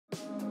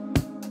Look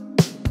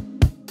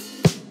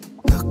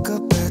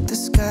up at the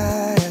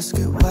sky, ask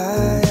it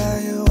why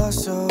are you all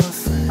so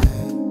afraid?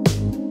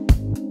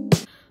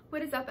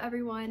 What is up,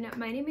 everyone?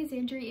 My name is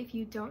Andrea. If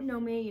you don't know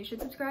me, you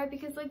should subscribe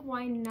because, like,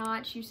 why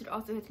not? You should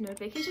also hit the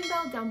notification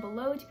bell down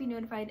below to be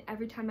notified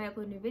every time I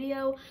upload a new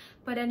video.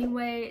 But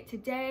anyway,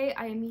 today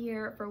I am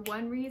here for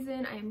one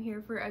reason. I am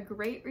here for a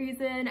great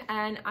reason,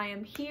 and I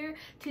am here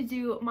to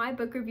do my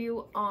book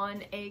review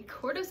on A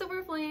Court of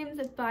Silver Flames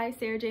by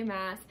Sarah J.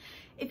 Maas.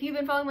 If you've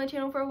been following my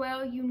channel for a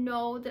while, you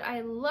know that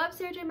I love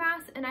Sarah J.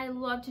 Maas and I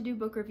love to do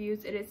book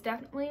reviews. It is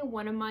definitely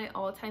one of my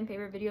all-time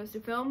favorite videos to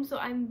film, so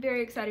I'm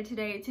very excited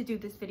today to do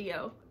this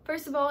video.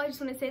 First of all, I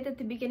just want to say that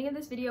the beginning of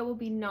this video will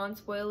be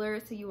non-spoiler,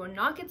 so you will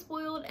not get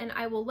spoiled, and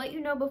I will let you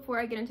know before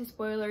I get into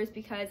spoilers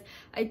because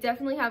I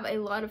definitely have a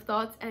lot of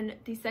thoughts, and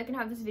the second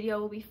half of this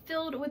video will be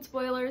filled with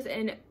spoilers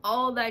and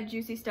all that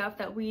juicy stuff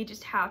that we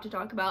just have to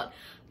talk about.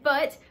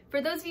 But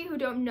for those of you who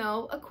don't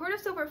know, A Court of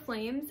Silver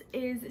Flames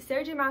is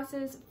Sarah J.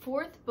 Maas's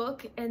fourth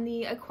book in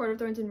the A Court of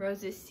Thorns and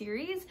Roses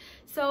series.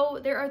 So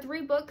there are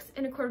 3 books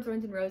in A Court of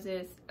Thorns and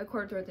Roses: A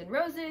Court of Thorns and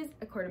Roses,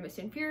 A Court of Mist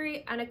and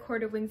Fury, and A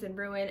Court of Wings and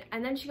Ruin.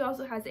 And then she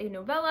also has a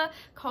novella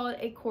called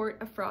A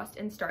Court of Frost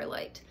and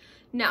Starlight.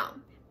 Now,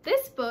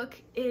 this book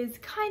is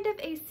kind of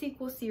a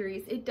sequel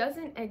series. It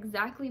doesn't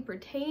exactly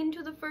pertain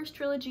to the first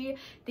trilogy.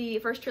 The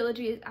first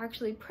trilogy is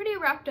actually pretty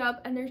wrapped up,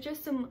 and there's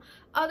just some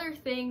other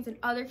things and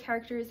other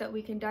characters that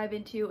we can dive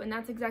into, and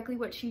that's exactly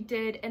what she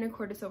did in A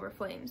Court of Silver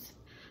Flames.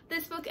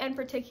 This book in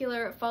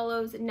particular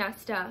follows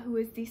Nesta, who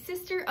is the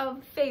sister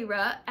of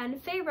Feyre,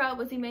 and Feyre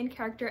was the main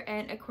character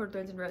in A Court of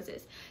Thorns and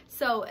Roses.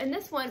 So in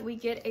this one, we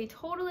get a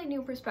totally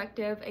new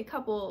perspective, a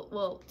couple,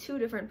 well, 2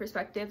 different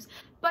perspectives,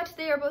 but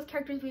they are both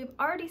characters we've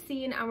already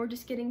seen, and we're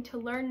just getting to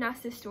learn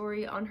Nesta's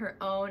story on her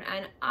own,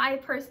 and I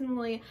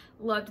personally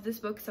loved this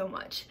book so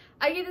much.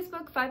 I gave this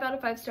book 5 out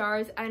of 5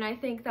 stars, and I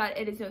think that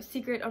it is no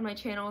secret on my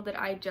channel that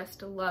I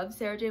just love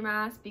Sarah J.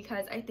 Maas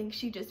because I think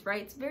she just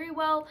writes very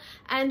well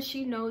and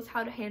she knows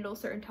how to handle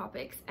certain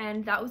topics,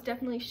 and that was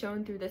definitely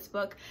shown through this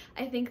book.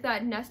 I think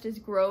that Nesta's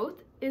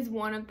growth is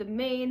one of the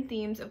main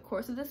themes, of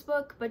course, of this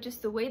book, but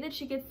just the way that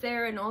she gets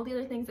there and all the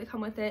other things that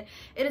come with it,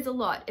 it is a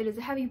lot. It is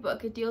a heavy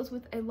book. It deals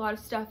with a lot of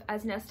stuff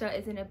as Nesta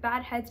is in a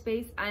bad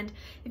headspace, and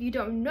if you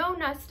don't know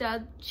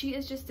Nesta, she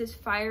is just this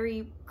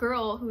fiery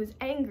girl who is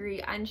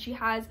angry, and she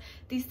has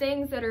these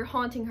things that are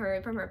haunting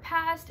her from her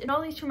past and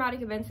all these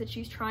traumatic events that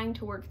she's trying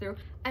to work through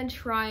and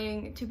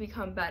trying to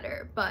become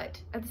better.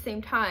 But at the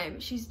same time,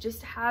 she's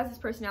just has this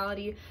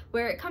personality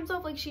where it comes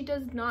off like she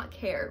does not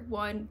care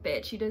one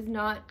bit. She does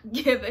not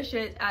give a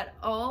shit at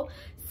all.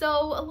 So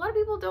a lot of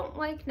people don't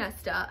like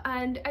Nesta,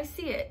 and I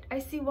see it. I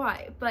see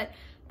why. But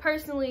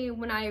personally,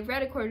 when I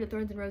read A Court of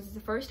Thorns and Roses the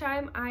first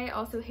time, I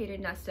also hated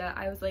Nesta.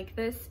 I was like,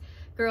 this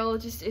girl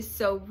just is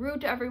so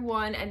rude to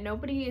everyone, and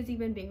nobody is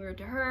even being rude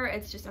to her.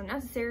 It's just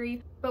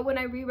unnecessary. But when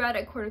I reread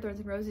A Court of Thorns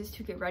and Roses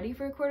to get ready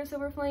for A Court of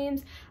Silver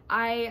Flames,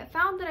 I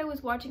found that I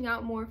was watching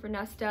out more for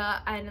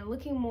Nesta and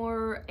looking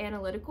more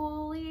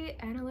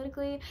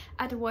analytically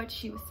at what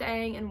she was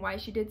saying and why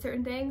she did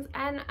certain things,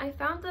 and I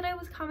found that I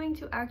was coming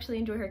to actually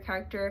enjoy her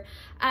character,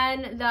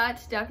 and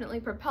that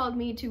definitely propelled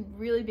me to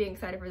really being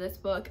excited for this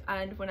book.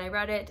 And when I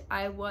read it,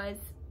 I was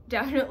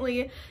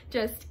definitely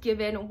just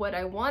given what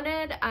I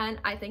wanted, and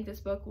I think this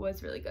book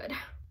was really good.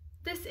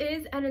 This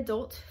is an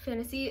adult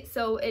fantasy,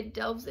 so it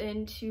delves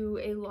into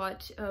a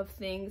lot of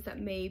things that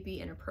may be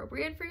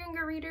inappropriate for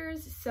younger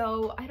readers,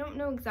 so I don't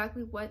know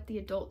exactly what the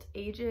adult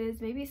age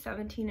is, maybe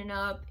 17 and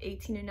up,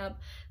 18 and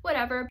up,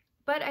 whatever.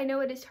 But I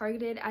know it is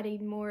targeted at a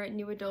more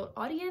new adult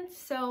audience,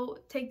 so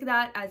take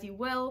that as you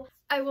will.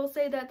 I will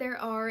say that there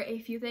are a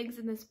few things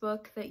in this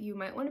book that you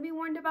might want to be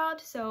warned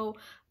about, so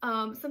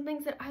some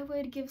things that I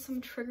would give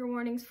some trigger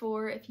warnings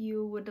for. If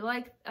you would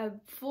like a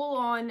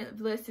full-on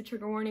list of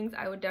trigger warnings,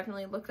 I would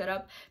definitely look that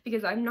up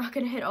because I'm not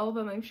going to hit all of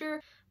them, I'm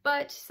sure.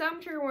 But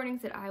some trigger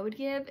warnings that I would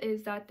give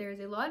is that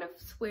there's a lot of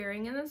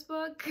swearing in this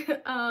book.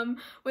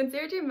 When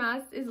Sarah J.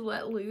 Maas is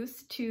let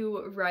loose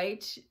to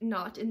write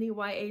not in the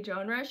YA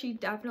genre, she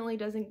definitely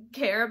doesn't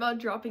care about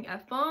dropping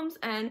F-bombs,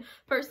 and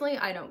personally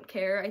I don't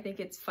care. I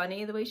think it's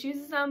funny the way she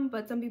uses them,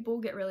 but some people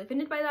get really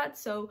offended by that,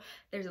 so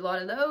there's a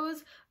lot of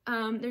those.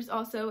 There's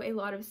also a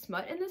lot of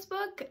smut in this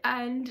book,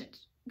 and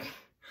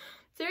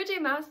Sarah J.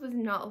 Maas was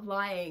not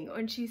lying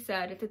when she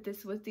said that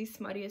this was the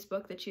smuttiest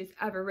book that she's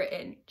ever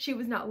written. She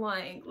was not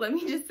lying, let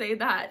me just say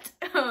that.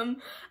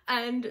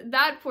 And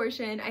that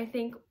portion, I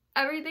think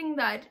everything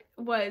that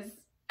was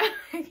I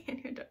can't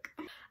even talk.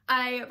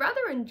 I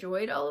rather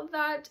enjoyed all of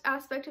that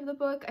aspect of the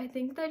book. I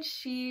think that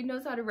she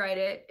knows how to write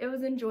it. It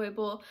was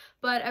enjoyable,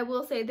 but I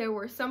will say there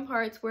were some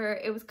parts where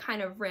it was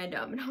kind of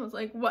random, and I was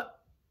like, what?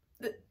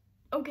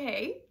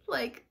 Okay,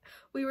 like,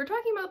 we were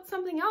talking about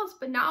something else,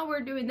 but now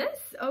we're doing this,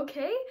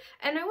 okay?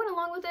 And I went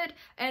along with it,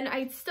 and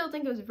I still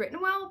think it was written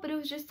well, but it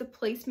was just the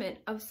placement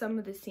of some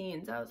of the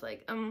scenes. I was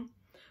like,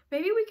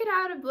 maybe we could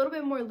add a little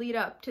bit more lead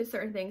up to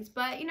certain things,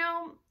 but you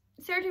know,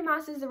 Sarah J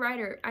Maas is the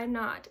writer, I'm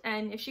not,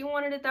 and if she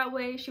wanted it that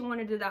way, she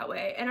wanted it that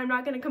way, and I'm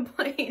not gonna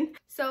complain.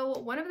 So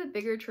one of the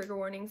bigger trigger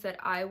warnings that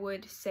I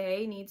would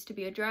say needs to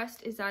be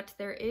addressed is that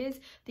there is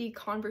the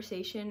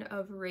conversation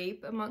of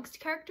rape amongst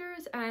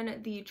characters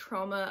and the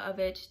trauma of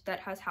it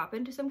that has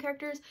happened to some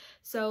characters,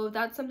 so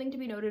that's something to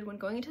be noted when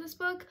going into this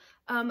book.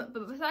 But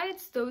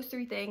besides those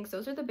three things,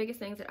 those are the biggest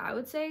things that I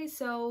would say.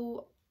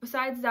 So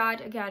besides that,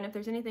 again, if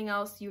there's anything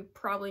else, you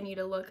probably need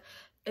to look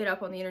it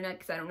up on the internet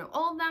because I don't know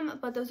all of them,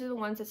 but those are the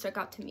ones that stuck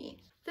out to me.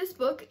 This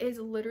book is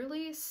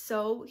literally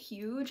so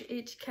huge,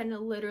 it can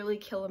literally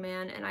kill a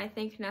man, and I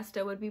think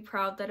Nesta would be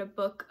proud that a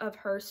book of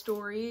her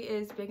story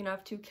is big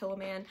enough to kill a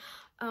man.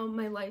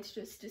 My lights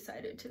just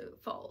decided to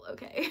fall,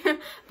 okay.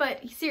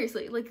 But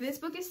seriously, like, this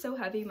book is so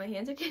heavy, my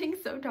hands are getting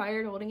so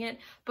tired holding it,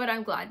 but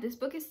I'm glad. This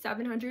book is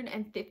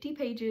 750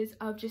 pages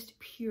of just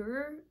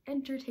pure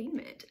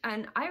entertainment,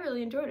 and I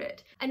really enjoyed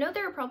it. I know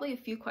there are probably a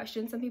few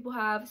questions some people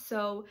have,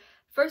 so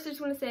first, I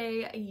just want to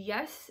say,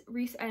 yes,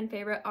 Rhys and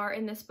Feyre are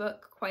in this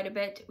book quite a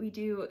bit. We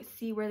do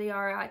see where they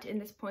are at in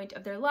this point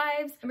of their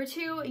lives. Number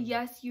two,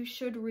 yes, you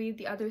should read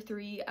the other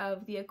three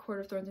of the A Court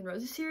of Thorns and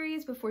Roses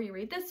series before you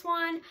read this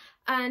one.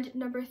 And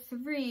number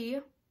three,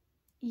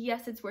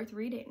 yes, it's worth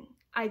reading.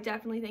 I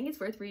definitely think it's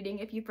worth reading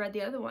if you've read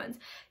the other ones.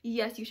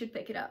 Yes, you should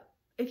pick it up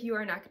if you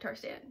are an ACOTAR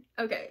stan.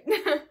 Okay.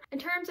 In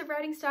terms of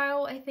writing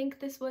style, I think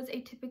this was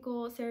a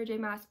typical Sarah J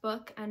Maas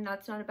book, and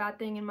that's not a bad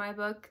thing in my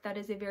book. That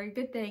is a very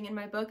good thing in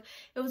my book.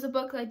 It was a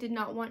book that I did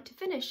not want to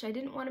finish. I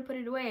didn't want to put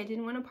it away. I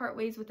didn't want to part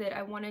ways with it.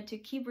 I wanted to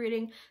keep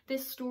reading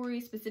this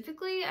story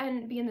specifically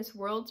and be in this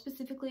world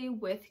specifically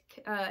with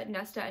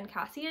Nesta and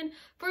Cassian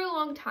for a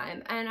long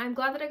time. And I'm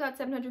glad that I got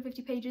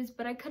 750 pages,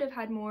 but I could have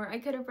had more. I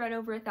could have read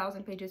over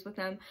 1,000 pages with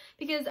them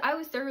because I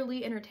was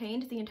thoroughly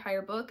entertained the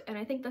entire book, and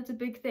I think that's a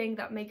big thing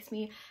that makes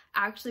me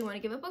actually want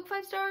to give a book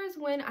 5 stars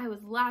when I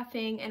was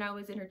laughing and I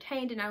was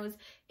entertained and I was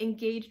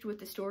engaged with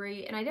the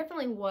story, and I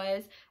definitely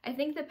was. I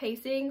think the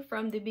pacing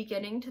from the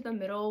beginning to the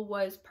middle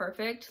was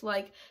perfect.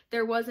 Like,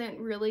 there wasn't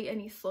really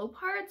any slow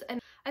parts,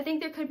 and I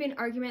think there could be an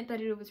argument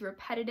that it was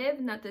repetitive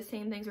and that the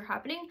same things were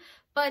happening,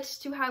 but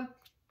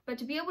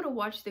to be able to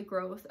watch the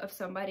growth of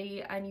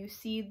somebody and you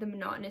see the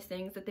monotonous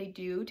things that they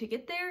do to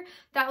get there,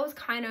 that was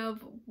kind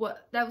of what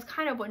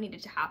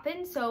needed to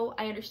happen. So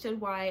I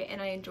understood why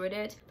and I enjoyed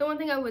it. The one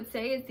thing I would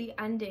say is the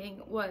ending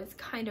was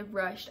kind of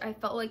rushed. I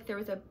felt like there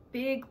was a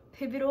big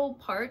pivotal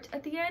part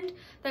at the end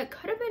that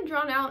could have been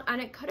drawn out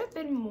and it could have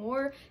been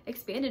more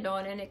expanded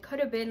on, and it could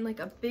have been like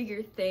a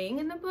bigger thing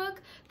in the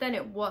book than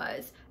it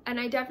was. And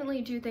I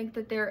definitely do think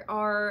that there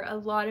are a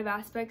lot of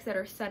aspects that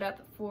are set up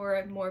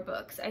for more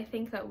books. I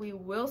think that we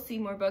will see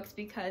more books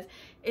because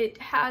it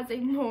has a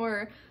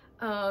more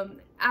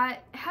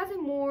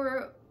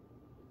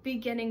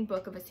beginning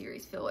book of a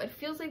series feel. It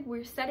feels like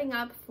we're setting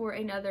up for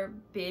another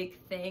big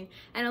thing,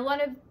 and a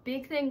lot of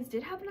big things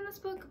did happen in this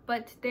book,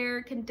 but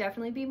there can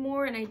definitely be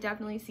more, and I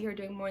definitely see her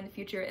doing more in the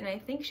future, and I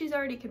think she's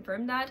already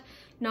confirmed that.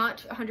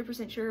 Not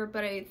 100% sure,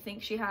 but I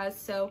think she has.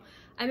 So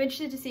I'm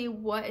interested to see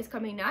what is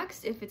coming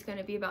next, if it's going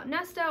to be about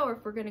Nesta or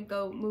if we're going to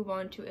go move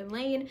on to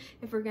Elaine,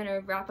 if we're going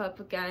to wrap up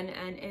again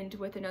and end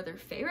with another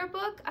favorite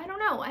book. I don't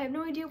know. I have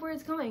no idea where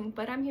it's going,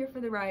 but I'm here for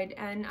the ride,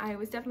 and I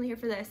was definitely here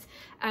for this,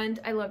 and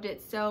I loved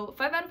it. So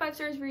 5 out of 5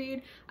 stars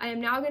read. I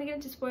am now going to get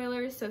into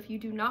spoilers, so if you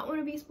do not want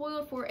to be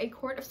spoiled for A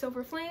Court of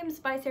Silver Flames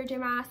by Sarah J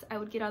Maas, I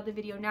would get out of the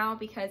video now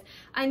because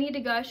I need to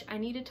gush, I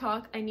need to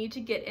talk, I need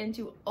to get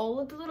into all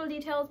of the little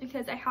details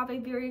because I have a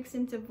very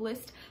extensive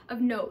list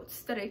of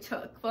notes that I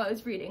took while I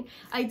was reading.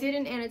 I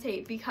didn't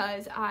annotate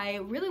because I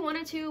really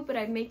wanted to, but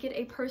I make it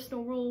a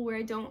personal rule where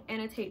I don't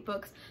annotate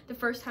books the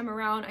first time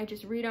around. I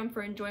just read them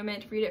for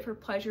enjoyment, read it for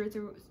pleasure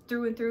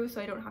through and through,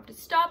 so I don't have to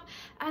stop.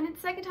 And the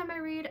second time I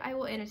read, I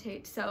will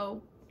annotate.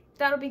 So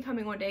that'll be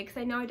coming one day because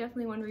I know I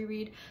definitely want to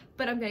reread,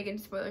 but I'm gonna get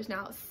into spoilers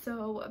now.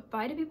 So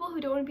bye to people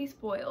who don't want to be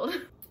spoiled.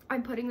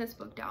 I'm putting this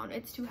book down.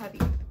 It's too heavy.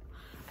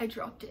 I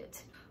dropped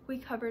it. We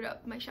covered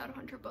up my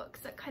Shadowhunter books.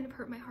 That kind of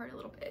hurt my heart a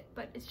little bit,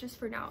 but it's just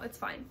for now. It's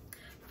fine.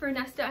 For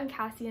Nesta and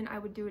Cassian, I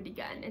would do it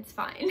again. It's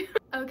fine.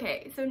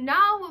 Okay, so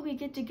now we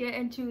get to get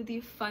into the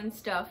fun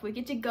stuff. We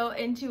get to go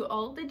into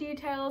all the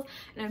details,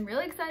 and I'm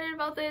really excited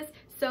about this.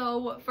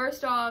 So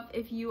first off,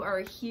 if you are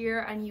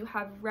here and you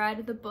have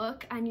read the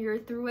book and you're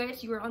through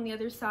it, you are on the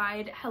other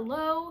side,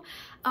 hello.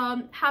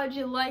 How'd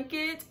you like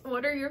it?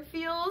 What are your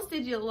feels?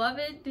 Did you love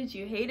it? Did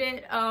you hate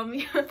it?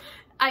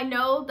 I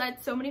know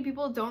that so many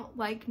people don't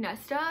like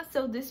Nesta,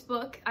 so this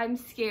book, I'm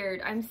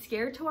scared. I'm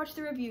scared to watch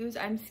the reviews.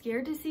 I'm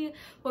scared to see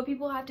what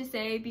people have to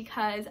say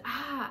because,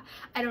 I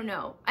don't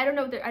know. I don't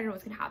know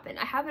what's gonna happen.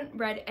 I haven't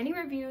read any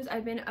reviews.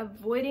 I've been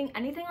avoiding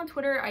anything on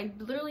Twitter. I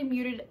literally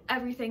muted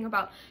everything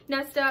about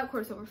Nesta,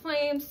 Court of Silver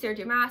Flames, Sarah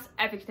J Maas,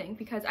 everything,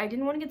 because I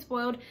didn't want to get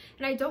spoiled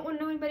and I don't want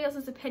to know anybody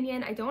else's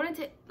opinion. I don't want it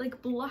to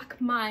like block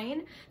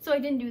mine, so I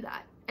didn't do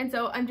that. And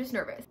so I'm just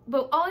nervous.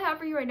 But all I have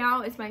for you right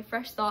now is my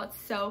fresh thoughts.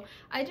 So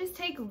I just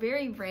take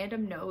very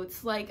random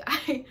notes. Like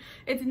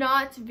it's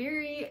not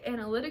very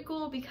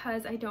analytical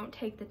because I don't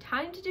take the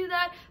time to do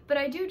that, but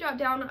I do jot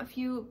down a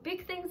few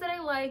big things that I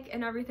like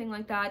and everything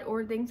like that,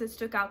 or things that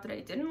stuck out that I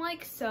didn't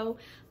like. So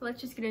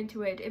let's just get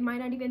into it. It might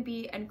not even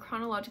be in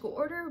chronological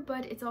order,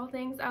 but it's all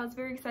things I was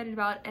very excited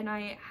about and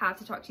I have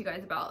to talk to you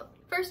guys about.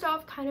 First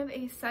off, kind of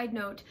a side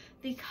note,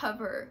 the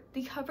cover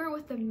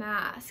with the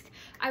mask.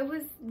 I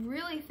was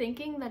really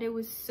thinking that it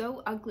was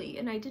so ugly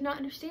and I did not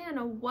understand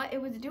what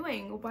it was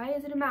doing. Why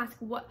is it a mask?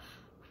 What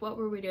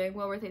were we doing?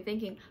 What were they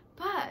thinking?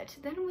 But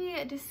then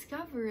we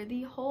discover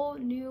the whole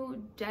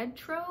new dread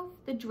trove,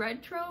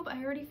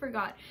 I already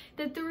forgot.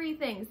 The three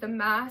things, the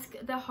mask,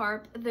 the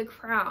harp, the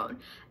crown.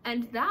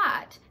 And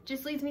that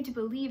just leads me to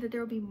believe that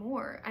there will be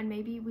more, and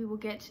maybe we will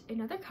get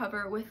another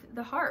cover with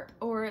the harp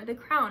or the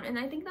crown. And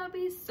I think that would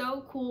be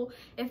so cool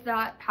if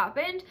that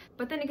happened.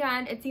 But then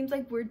again, it seems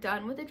like we're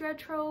done with the dread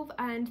trove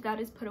and that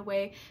is put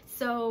away.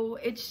 So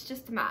it's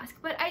just a mask.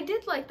 But I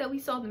did like that we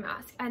saw the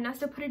mask and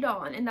Nesta put it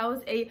on, and that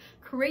was a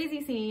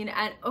crazy scene.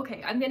 And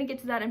okay, I'm gonna get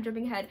to that, I'm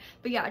jumping ahead,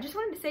 but yeah, I just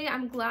wanted to say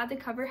I'm glad the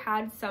cover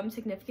had some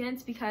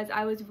significance because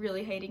I was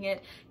really hating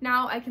it.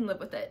 Now I can live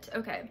with it.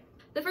 Okay.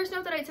 The first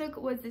note that I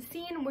took was the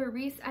scene where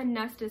Rhys and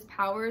Nesta's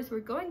powers were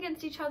going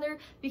against each other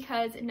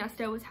because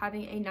Nesta was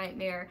having a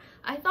nightmare.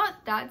 I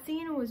thought that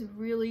scene was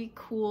really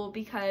cool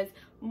because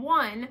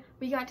one,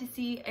 we got to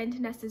see into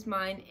Nesta's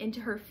mind, into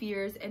her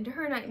fears, into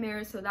her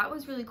nightmares, so that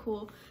was really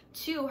cool.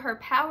 Two, her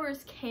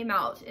powers came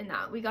out in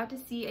that. We got to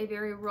see a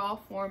very raw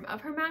form of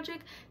her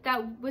magic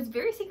that was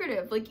very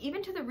secretive. Like,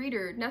 even to the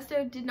reader,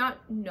 Nesta did not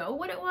know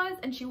what it was,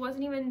 and she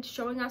wasn't even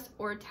showing us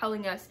or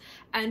telling us,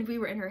 and we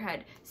were in her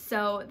head.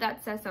 So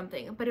that says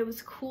something. But it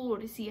was cool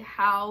to see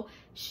how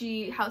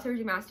Sarah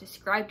J. Maas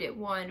described it,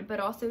 one,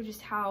 but also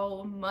just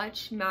how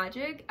much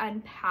magic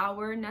and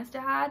power Nesta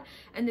had,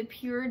 and the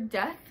pure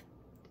death.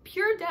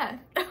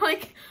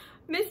 Like,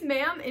 Miss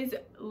Ma'am is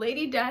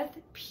Lady Death,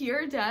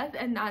 pure death,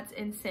 and that's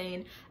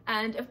insane.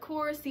 And of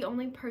course, the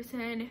only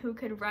person who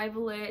could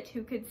rival it,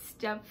 who could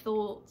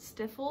stifle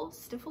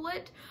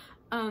it,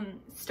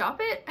 stop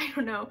it, I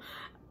don't know,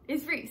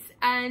 is Rhys.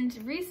 And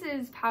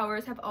Rhys's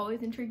powers have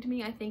always intrigued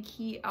me. I think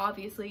he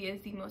obviously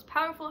is the most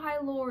powerful High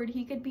Lord.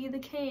 He could be the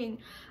king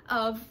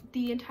of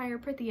the entire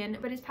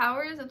Prythian, but his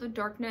powers of the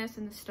darkness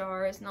and the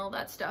stars and all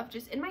that stuff,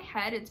 just in my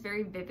head, it's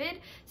very vivid.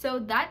 So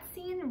that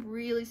scene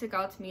really stuck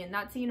out to me, and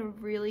that scene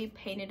really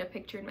painted a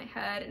picture in my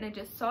head, and I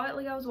just saw it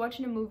like I was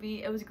watching a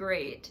movie. It was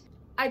great.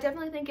 I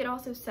definitely think it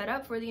also set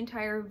up for the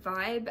entire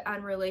vibe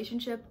and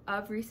relationship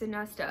of Rhys and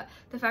Nesta.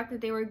 The fact that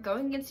they were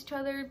going against each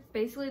other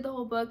basically the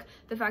whole book,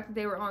 the fact that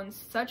they were on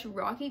such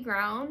rocky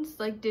grounds,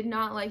 like did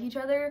not like each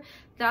other,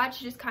 that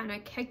she just kind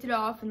of kicked it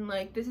off and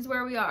like, this is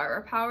where we are.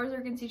 Our powers are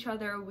against each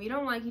other. We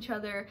don't like each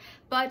other.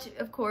 But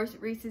of course,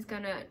 Rhys is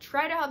gonna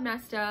try to help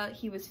Nesta.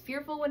 He was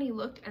fearful when he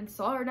looked and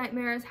saw her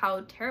nightmares,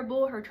 how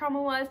terrible her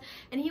trauma was,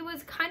 and he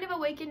was kind of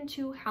awakened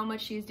to how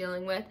much she's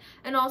dealing with.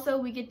 And also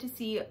we get to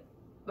see,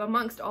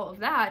 amongst all of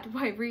that,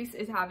 why Rhys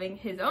is having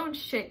his own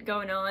shit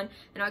going on,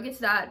 and I'll get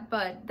to that,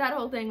 but that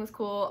whole thing was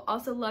cool.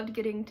 Also loved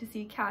getting to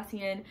see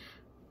Cassian.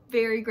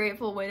 Very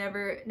grateful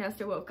whenever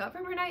Nesta woke up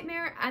from her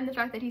nightmare, and the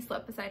fact that he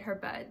slept beside her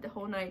bed the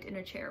whole night in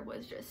a chair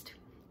was just,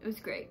 it was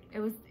great.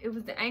 It was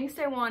the angst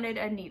I wanted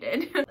and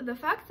needed. The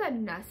fact that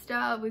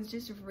Nesta was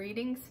just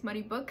reading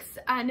smutty books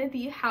and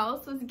the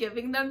house was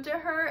giving them to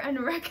her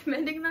and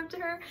recommending them to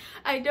her.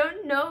 I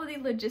don't know the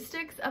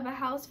logistics of a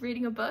house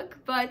reading a book,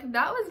 but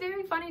that was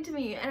very funny to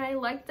me, and I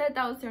liked that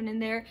that was thrown in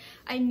there.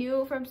 I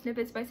knew from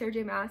snippets by Sarah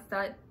J. Maas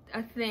that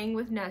a thing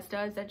with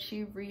Nesta is that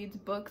she reads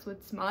books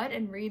with smut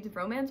and reads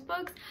romance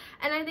books,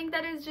 and I think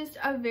that is just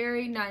a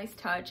very nice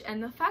touch.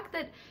 And the fact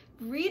that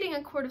reading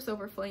A Court of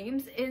Silver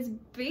Flames is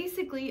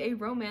basically a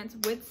romance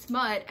with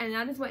smut, and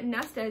that is what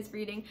Nesta is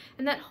reading,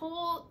 and that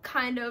whole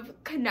kind of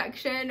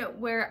connection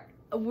where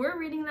we're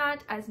reading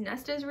that as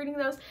Nesta is reading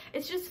those,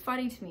 it's just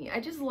funny to me. I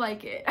just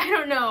like it. I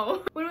don't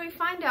know. When we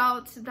find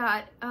out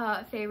that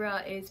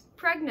Feyre is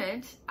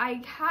pregnant,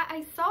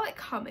 I saw it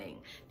coming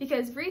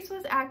because Rhys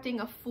was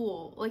acting a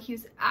fool. Like, he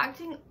was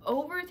acting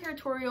over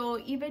territorial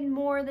even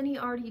more than he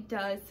already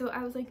does. So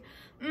I was like,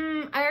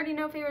 I already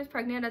know Feyre's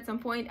pregnant at some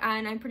point,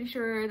 and I'm pretty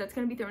sure that's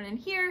gonna be thrown in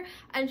here.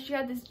 And she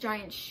had this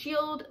giant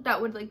shield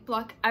that would like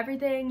block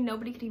everything.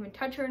 Nobody could even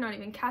touch her, not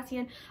even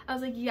Cassian. I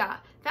was like, yeah,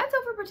 that's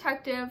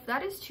overprotective.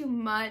 That is too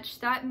much.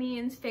 That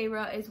means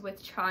Feyre is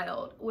with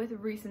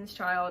Rhys's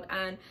child,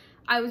 and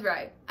I was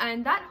right.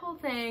 And that whole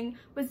thing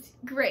was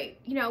great.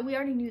 You know, we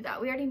already knew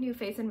that. We already knew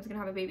Faison was gonna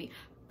have a baby,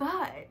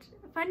 but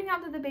finding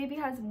out that the baby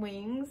has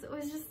wings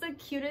was just the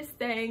cutest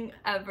thing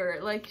ever.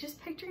 Like,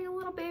 just picturing a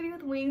little baby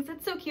with wings,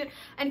 that's so cute.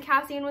 And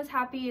Cassian was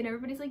happy, and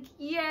everybody's like,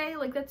 yay,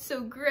 like, that's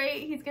so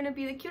great. He's gonna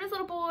be the cutest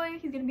little boy.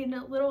 He's gonna be a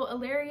little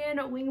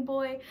Illyrian wing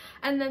boy.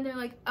 And then they're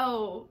like,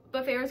 oh,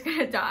 but Feyre's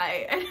gonna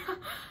die. And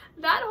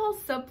that whole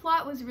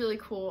subplot was really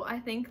cool. I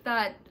think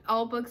that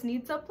all books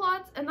need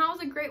subplots, and that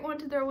was a great one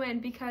to throw in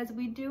because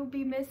we do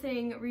be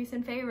missing Rhys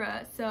and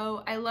Feyre,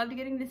 so I loved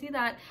getting to see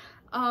that.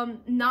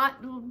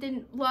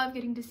 Didn't love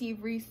getting to see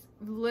Reese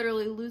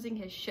literally losing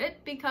his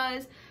shit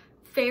because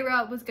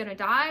Feyre was gonna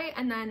die,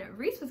 and then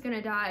Reese was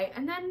gonna die,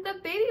 and then the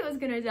baby was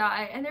gonna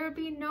die, and there would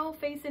be no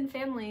face in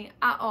family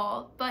at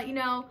all. But you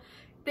know,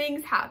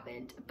 things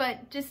happened.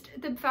 But just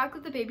the fact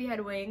that the baby had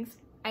wings,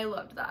 I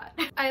loved that.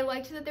 I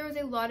liked that there was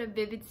a lot of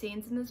vivid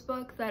scenes in this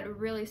book that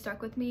really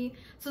stuck with me.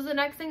 So the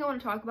next thing I want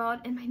to talk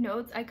about in my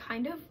notes, I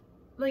kind of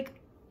like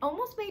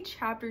almost made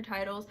chapter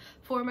titles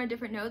for my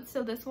different notes.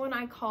 So this one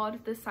I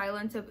called The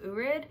Silence of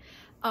Urid.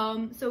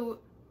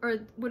 Or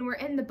when we're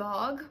in the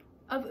bog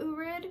of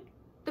Urid,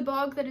 the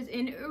bog that is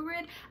in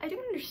Urid, I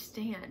didn't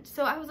understand.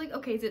 So I was like,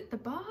 okay, is it the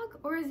bog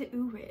or is it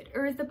Urid?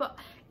 Or is the bog,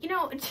 you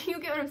know, do you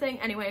get what I'm saying?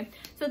 Anyway,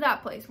 so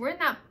that place, we're in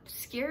that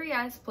scary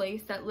ass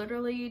place that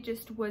literally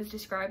just was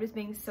described as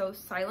being so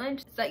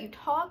silent. It's that you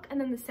talk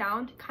and then the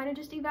sound kind of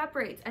just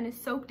evaporates and is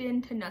soaked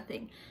into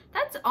nothing.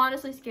 That's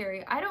honestly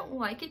scary. I don't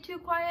like it too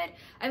quiet.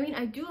 I mean,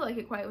 I do like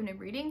it quiet when I'm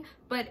reading,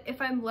 but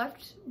if I'm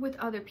left with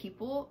other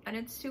people and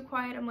it's too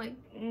quiet, I'm like,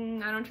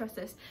 I don't trust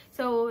this.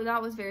 So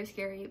that was very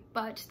scary.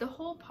 But the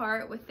whole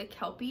part with the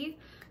Kelpie,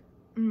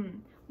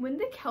 when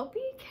the Kelpie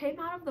came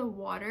out of the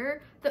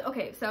water,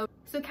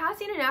 so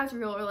Cassian and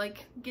Azriel are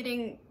like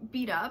getting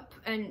beat up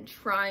and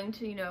trying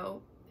to, you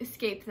know,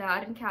 escape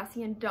that, and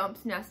Cassian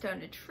dumps Nesta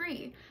in a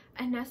tree,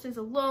 and Nesta's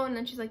alone, and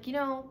then she's like, you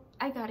know,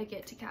 I gotta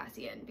get to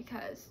Cassian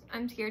because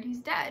I'm scared he's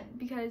dead,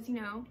 because, you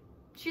know,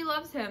 she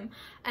loves him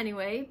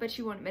anyway, but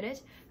she won't admit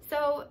it.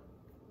 So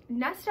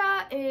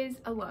Nesta is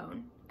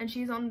alone, and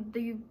she's on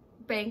the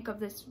bank of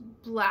this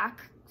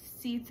black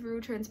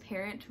see-through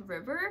transparent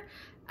river,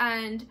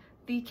 and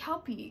the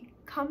Kelpie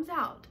comes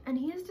out, and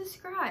he is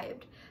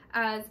described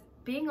as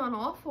being on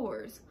all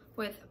fours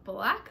with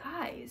black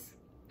eyes,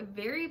 a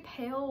very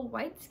pale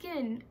white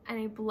skin, and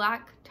a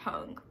black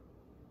tongue.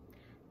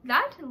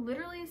 That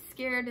literally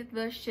scared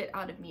the shit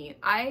out of me.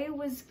 I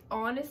was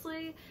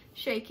honestly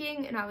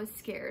shaking and I was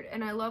scared,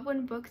 and I love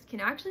when books can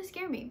actually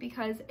scare me,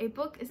 because a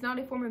book is not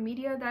a form of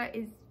media that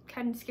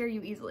can scare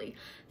you easily.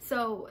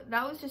 So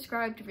that was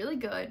described really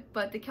good,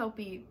 but the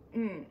Kelpie,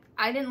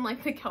 I didn't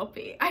like the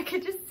Kelpie. I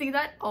could just see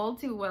that all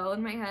too well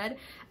in my head,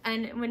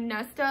 and when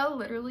Nesta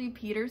literally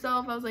peed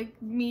herself, I was like,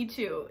 me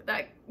too.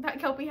 That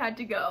Kelpie had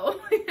to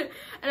go.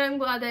 And I'm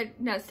glad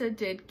that Nesta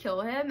did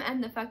kill him,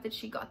 and the fact that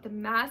she got the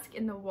mask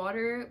in the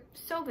water,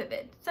 so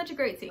vivid. Such a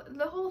great scene.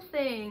 The whole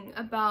thing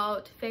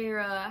about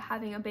Feyre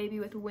having a baby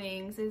with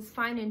wings is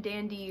fine and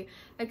dandy,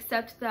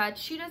 except that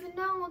she doesn't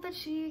know that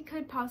she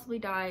could possibly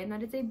die, and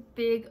that it's a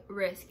big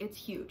risk. It's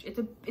huge. It's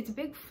a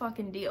big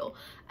fucking deal,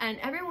 and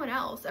everyone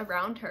else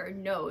around her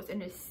knows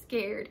and is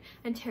scared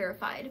and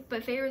terrified.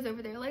 But Feyre's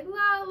over there like,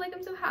 wow, like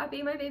I'm so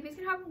happy, my baby's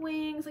gonna have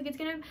wings, like it's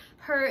gonna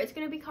hurt, it's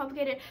gonna be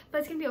complicated, but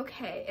it's gonna be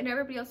okay. And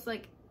everybody else is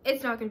like,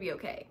 it's not gonna be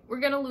okay. We're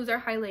gonna lose our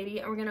high lady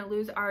and we're gonna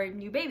lose our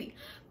new baby.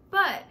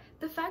 But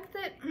the fact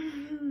that,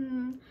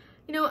 you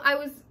know,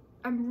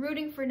 I'm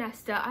rooting for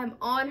Nesta, I'm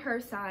on her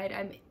side,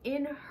 I'm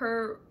in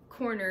her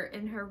corner,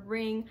 in her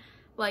ring,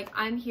 like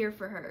I'm here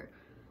for her.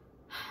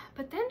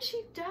 But then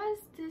she does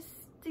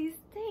these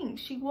things.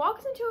 She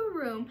walks into a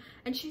room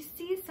and she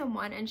sees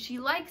someone and she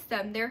likes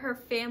them. They're her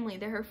family,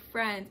 they're her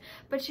friends,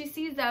 but she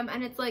sees them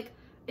and it's like,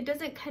 it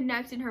doesn't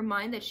connect in her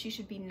mind that she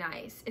should be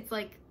nice. It's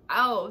like,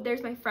 oh,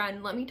 there's my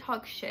friend, let me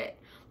talk shit.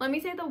 Let me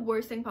say the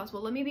worst thing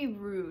possible. Let me be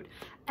rude.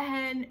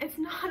 And it's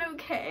not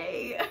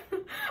okay.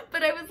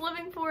 But I was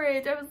living for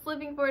it. I was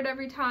living for it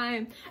every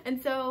time. And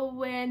so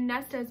when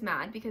Nesta's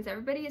mad because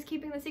everybody is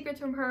keeping the secrets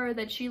from her,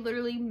 that she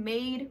literally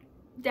made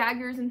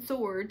daggers and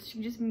swords, she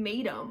just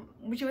made them,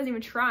 she wasn't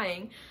even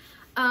trying,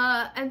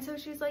 and so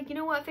she's like, you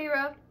know what,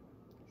 Feyre,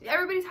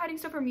 everybody's hiding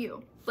stuff from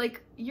you,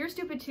 like you're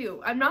stupid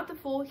too, I'm not the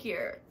fool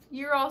here,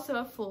 you're also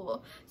a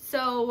fool.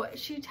 So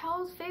she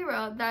tells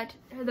Feyre that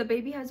the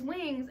baby has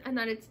wings and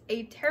that it's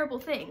a terrible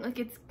thing, like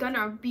it's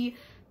gonna be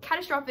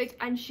catastrophic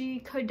and she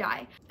could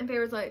die. And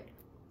Feyre's like,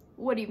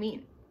 what do you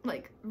mean,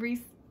 like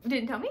Reese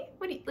didn't tell me,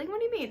 what do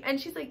you mean? And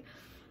she's like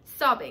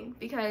sobbing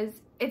because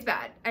it's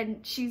bad, and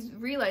she's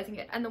realizing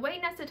it, and the way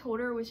Nesta told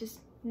her was just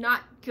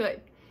not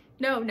good.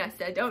 No,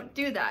 Nesta, don't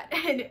do that.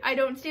 And I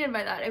don't stand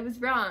by that. It was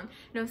wrong,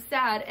 and I was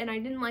sad, and I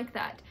didn't like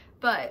that.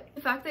 But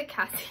the fact that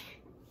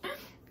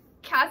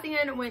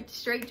Cassian went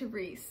straight to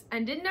Reese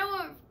and didn't know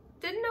what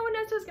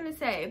Nesta was gonna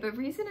say, but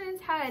Reese in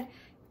his head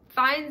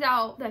finds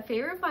out that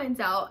Feyre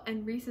finds out,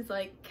 and Reese is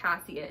like,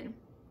 Cassian,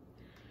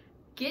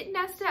 get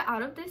Nesta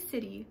out of this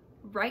city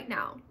right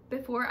now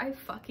before I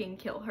fucking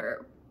kill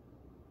her.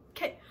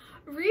 Okay.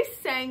 Reese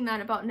saying that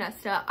about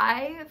Nesta,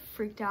 I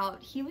freaked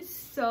out. He was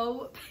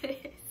so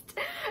pissed.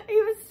 He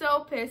was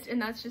so pissed,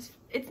 and that's just,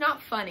 it's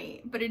not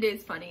funny, but it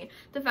is funny.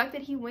 The fact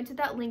that he went to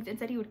that length and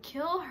said he would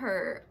kill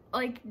her.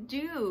 Like,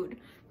 dude,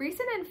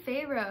 Reese and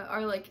Feyre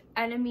are like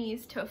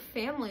enemies to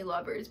family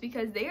lovers,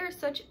 because they are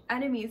such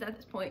enemies at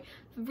this point.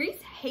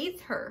 Reese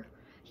hates her.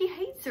 He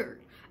hates her.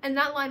 And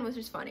that line was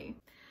just funny.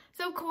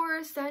 So of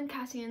course, then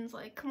Cassian's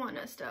like, come on,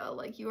 Nesta,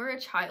 like, you are a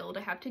child.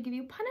 I have to give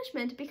you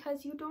punishment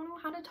because you don't know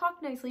how to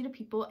talk nicely to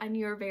people and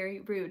you're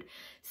very rude.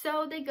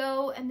 So they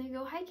go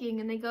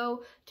hiking and they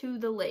go to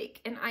the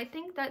lake. And I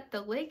think that the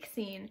lake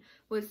scene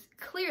was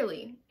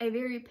clearly a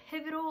very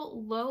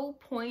pivotal low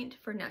point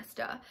for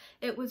Nesta.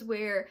 It was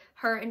where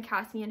her and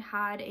Cassian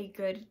had a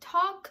good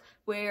talk,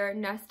 where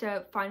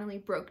Nesta finally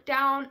broke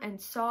down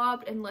and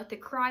sobbed and let the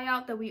cry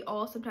out that we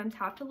all sometimes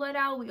have to let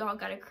out. We all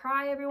gotta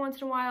cry every once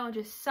in a while and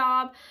just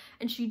sob.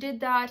 And she did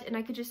that, and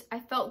I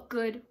felt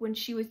good when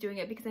she was doing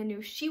it because I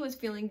knew she was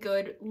feeling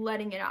good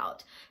letting it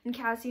out. And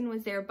Cassian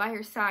was there by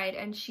her side,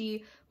 and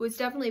she was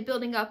definitely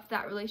building up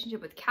that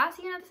relationship with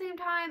Cassian at the same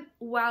time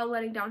while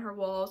letting down her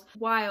walls,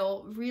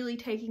 while really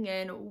taking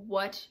in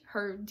what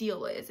her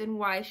deal is and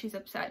why she's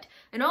upset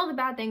and all the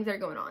bad things that are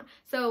going on.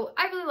 So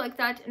I really like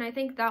that, and I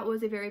think that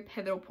was a very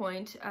pivotal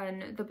point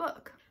in the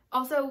book.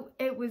 Also,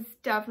 it was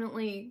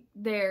definitely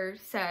there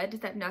said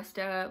that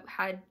Nesta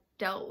had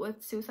dealt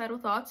with suicidal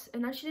thoughts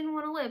and that she didn't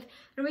want to live.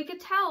 And we could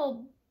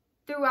tell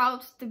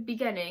throughout the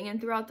beginning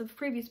and throughout the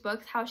previous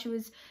books how she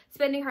was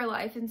spending her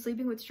life and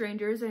sleeping with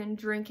strangers and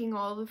drinking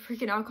all the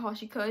freaking alcohol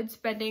she could,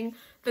 spending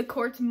the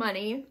court's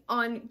money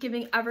on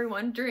giving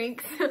everyone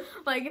drinks.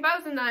 Like, if I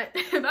was in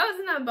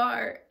that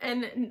bar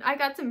and I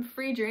got some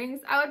free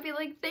drinks, I would be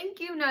like, thank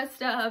you,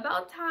 Nesta,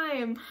 about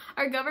time.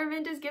 Our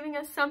government is giving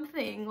us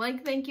something.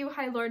 Like, thank you,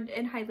 High Lord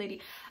and High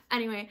Lady.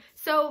 Anyway,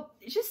 so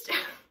just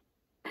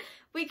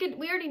we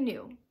already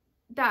knew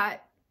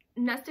that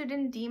Nesta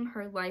didn't deem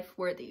her life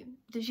worthy.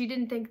 She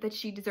didn't think that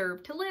she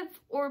deserved to live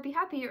or be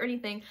happy or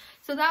anything.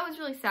 So that was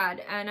really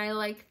sad, and I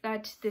like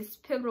that this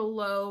pivotal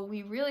low,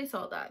 we really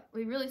saw that.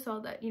 We really saw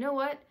that, you know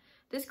what?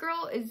 This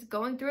girl is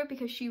going through it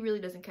because she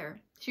really doesn't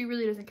care. She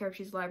really doesn't care if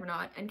she's alive or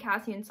not. And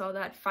Cassian saw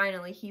that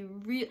finally.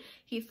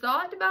 He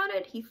thought about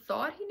it, he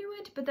thought he knew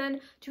it, but then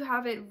to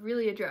have it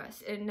really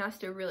addressed and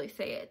Nesta really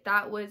say it,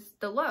 that was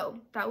the low.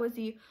 That was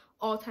the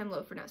all-time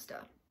low for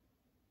Nesta.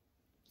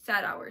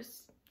 Sad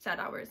hours. Sad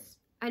hours.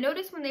 I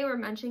noticed when they were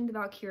mentioning the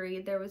Valkyrie,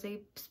 there was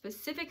a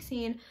specific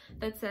scene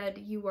that said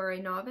you are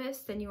a novice,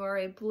 then you are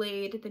a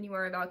blade, then you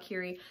are a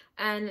Valkyrie,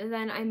 and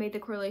then I made the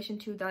correlation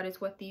to that is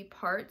what the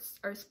parts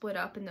are split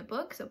up in the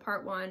book. So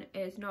part 1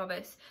 is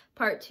novice,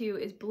 part 2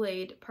 is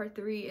blade, part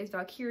 3 is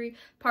Valkyrie,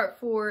 part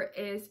 4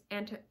 is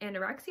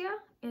anorexia.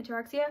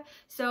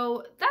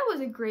 So that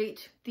was a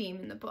great theme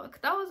in the book.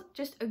 That was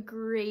just a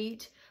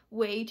great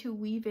way to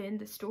weave in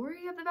the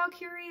story of the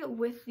Valkyrie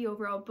with the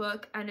overall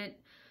book, and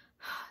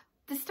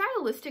the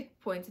stylistic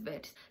points of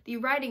it, the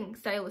writing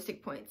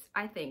stylistic points,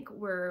 I think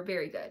were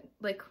very good.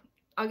 Like,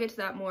 I'll get to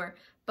that more,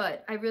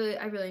 but I really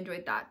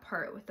enjoyed that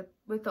part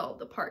with all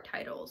the part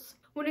titles.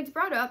 When it's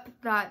brought up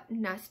that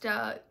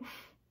Nesta,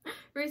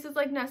 Rhys is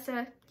like,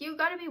 Nesta, you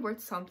gotta be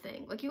worth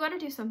something. Like, you gotta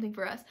do something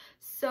for us.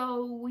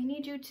 So we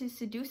need you to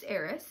seduce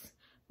Eris.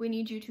 We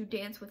need you to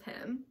dance with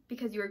him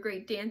because you're a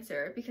great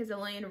dancer, because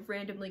Elaine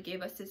randomly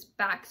gave us this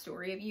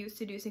backstory of you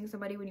seducing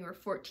somebody when you were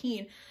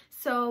 14.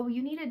 So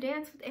you need to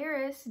dance with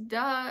Eris,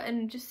 duh,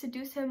 and just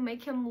seduce him,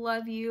 make him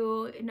love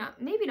you,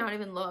 maybe not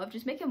even love,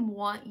 just make him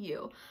want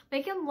you.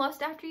 Make him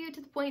lust after you to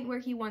the point where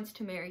he wants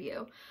to marry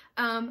you.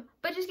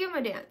 But just give him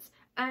a dance.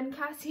 And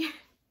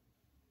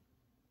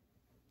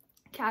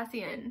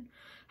Cassian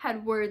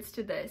had words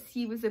to this.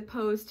 He was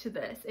opposed to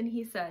this, and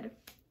he said,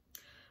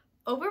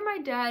 over my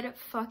dead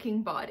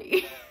fucking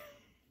body.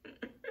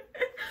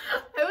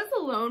 I was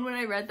alone when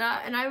I read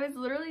that, and I was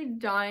literally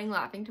dying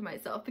laughing to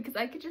myself because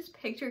I could just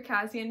picture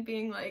Cassian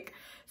being like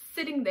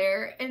sitting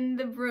there in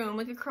the room,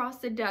 like across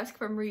the desk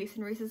from Rhys,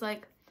 and Rhys is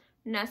like,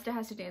 Nesta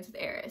has to dance with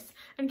Eris,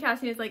 and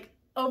Cassian is like,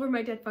 over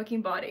my dead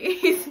fucking body.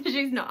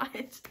 She's not.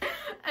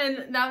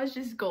 And that was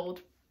just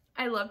gold.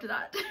 I loved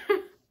that.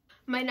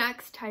 My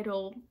next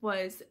title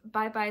was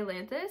Bye Bye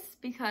Lanthus,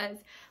 because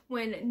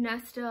when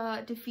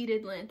Nesta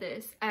defeated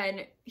Lanthus,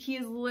 and he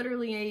is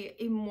literally a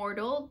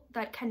immortal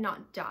that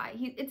cannot die.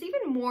 It's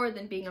even more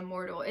than being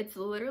immortal. It's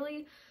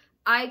literally,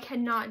 I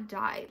cannot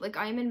die. Like,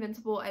 I am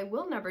invincible. I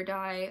will never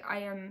die. I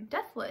am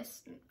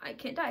deathless. I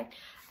can't die.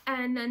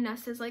 And then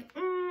Nesta's like,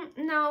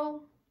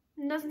 no,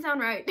 doesn't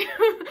sound right.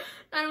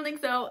 I don't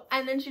think so.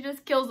 And then she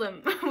just kills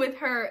him with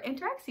her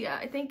anorexia.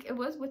 I think it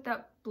was with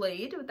that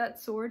blade, with that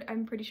sword.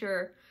 I'm pretty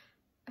sure.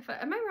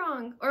 Am I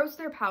wrong? Or was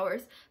their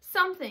powers?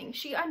 Something.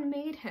 She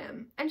unmade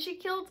him. And she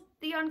killed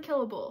the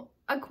unkillable.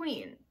 A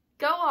queen.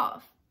 Go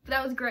off.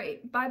 That was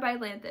great. Bye bye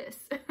Lanthus.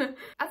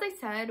 As I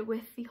said,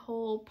 with the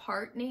whole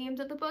part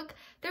names of the book,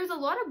 there's a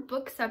lot of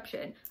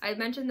bookception. I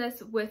mentioned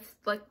this with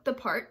like the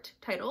part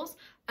titles,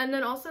 and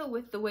then also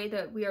with the way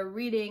that we are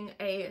reading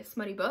a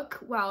smutty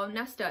book while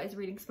Nesta is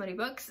reading smutty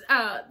books.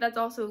 That's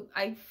also,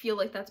 I feel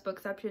like that's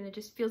bookception. It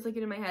just feels like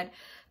it in my head.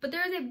 But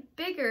there is a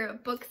bigger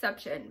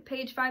bookception.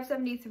 Page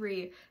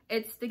 573.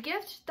 It's the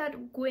gift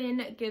that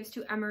Gwyn gives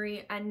to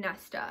Emery and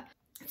Nesta.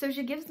 So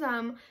she gives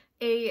them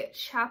a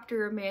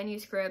chapter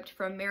manuscript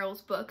from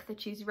Meryl's book that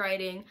she's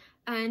writing,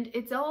 and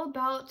it's all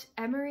about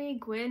Emery,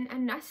 Gwyn,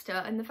 and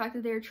Nesta, and the fact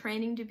that they're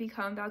training to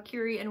become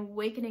Valkyrie and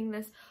awakening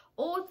this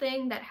old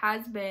thing that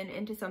has been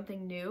into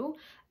something new,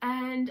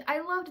 and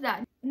I loved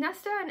that.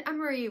 Nesta and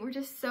Emery were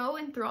just so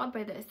enthralled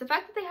by this. The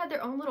fact that they had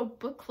their own little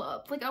book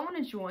club, like, I want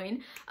to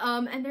join,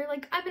 and they're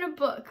like, I'm in a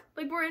book,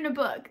 like, we're in a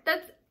book.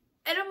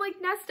 And I'm like,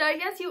 Nesta,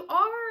 yes you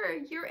are,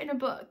 you're in a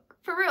book,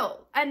 for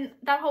real. And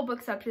that whole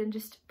bookception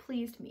just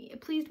pleased me.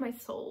 It pleased my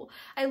soul.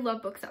 I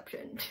love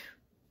bookception.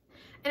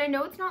 And I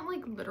know it's not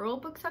like literal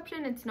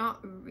bookception, it's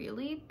not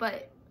really,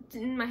 but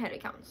in my head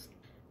it counts.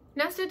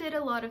 Nesta did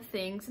a lot of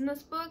things in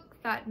this book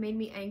that made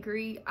me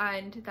angry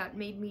and that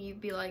made me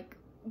be like,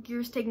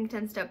 you're just taking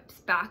 10 steps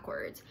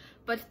backwards.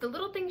 But the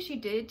little things she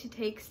did to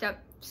take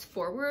steps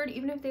forward,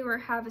 even if they were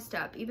half a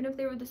step, even if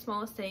they were the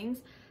smallest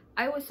things,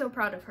 I was so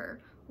proud of her.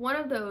 One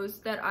of those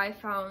that I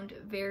found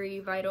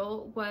very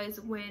vital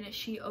was when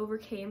she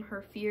overcame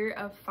her fear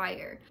of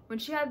fire. When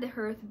she had the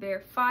hearth bear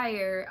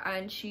fire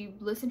and she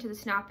listened to the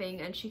snapping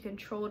and she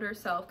controlled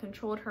herself,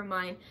 controlled her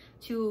mind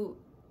to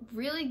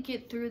really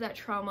get through that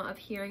trauma of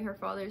hearing her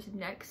father's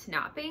neck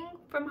snapping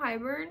from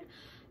Highburn,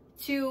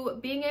 to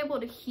being able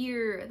to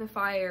hear the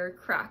fire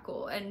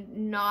crackle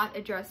and not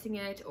addressing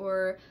it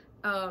or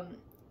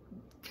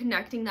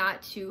connecting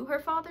that to her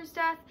father's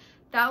death.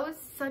 That was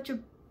such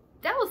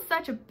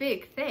a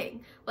big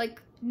thing.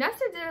 Like,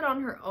 Nesta did it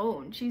on her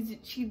own.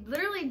 She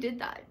literally did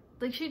that.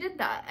 Like, she did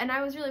that, and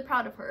I was really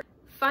proud of her.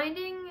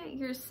 Finding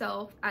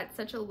yourself at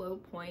such a low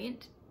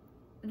point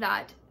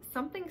that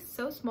something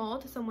so small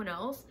to someone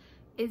else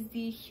is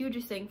the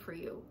hugest thing for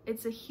you.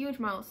 It's a huge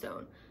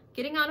milestone.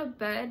 Getting out of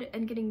bed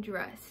and getting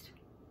dressed.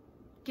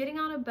 Getting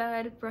out of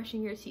bed,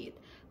 brushing your teeth.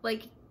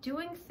 Like,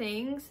 doing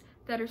things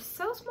that are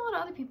so small to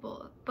other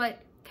people,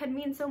 but can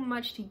mean so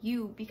much to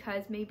you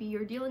because maybe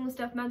you're dealing with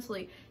stuff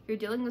mentally, you're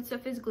dealing with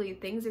stuff physically,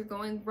 things are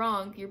going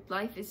wrong, your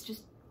life is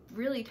just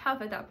really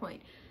tough at that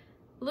point.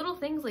 Little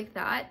things like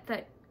that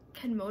that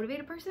can motivate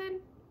a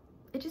person,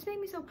 it just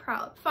made me so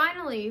proud.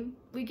 Finally,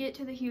 we get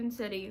to the hewn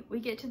city, we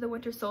get to the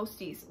winter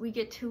solstice, we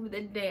get to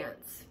the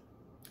dance.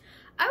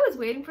 I was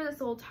waiting for this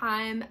whole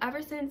time,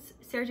 ever since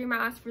Sergio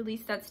Maas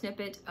released that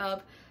snippet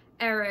of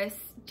Eris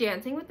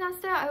dancing with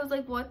Nesta. I was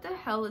like, what the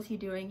hell is he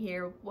doing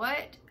here?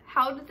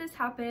 How did this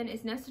happen?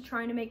 Is Nesta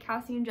trying to make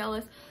Cassian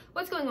jealous?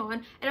 What's going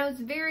on? And I was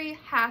very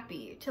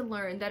happy to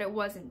learn that it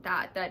wasn't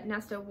that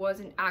Nesta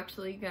wasn't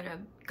actually gonna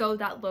go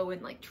that low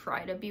and like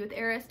try to be with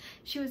Eris.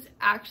 She was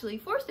actually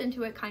forced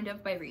into it kind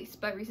of by Rhys,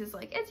 but Rhys is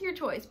like, it's your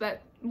choice,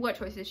 but what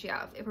choice does she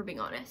have, if we're being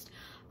honest?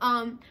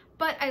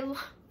 But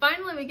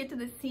finally we get to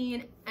the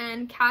scene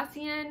and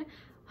Cassian,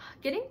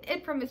 getting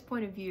it from his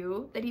point of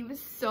view, that he was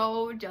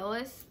so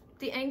jealous,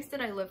 the angst that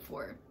I live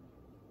for.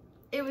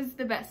 It was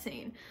the best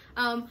scene.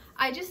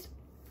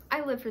 I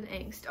live for the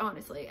angst,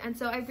 honestly. And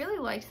so I really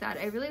liked that.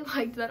 I really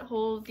liked that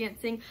whole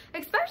dancing,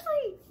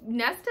 especially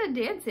Nesta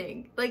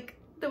dancing. Like,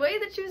 the way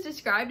that she was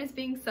described as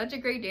being such a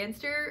great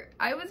dancer,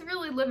 I was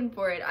really living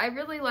for it. I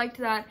really liked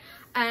that.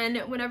 And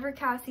whenever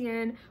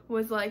Cassian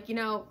was like, you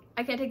know,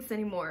 I can't take this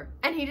anymore,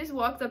 and he just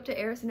walks up to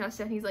Eris and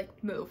Nesta and he's like,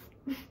 move.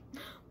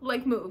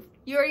 Like, move.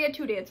 You already had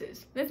 2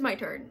 dances. It's my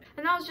turn.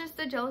 And that was just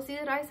the jealousy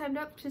that I signed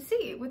up to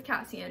see with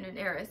Cassian and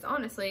Eris,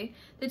 honestly.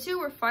 The two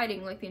were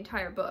fighting like the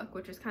entire book,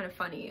 which was kind of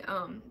funny.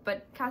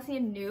 But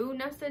Cassian knew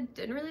Nesta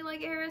didn't really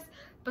like Eris,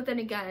 but then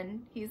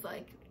again, he's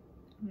like,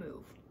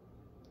 move.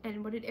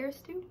 And what did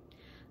Eris do?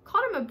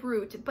 Called him a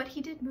brute, but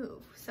he did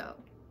move, so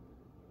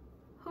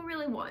who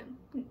really won?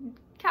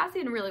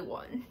 Cassian really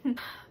won.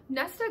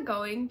 Nesta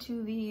going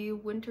to the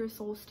winter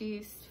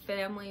solstice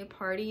family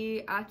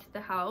party at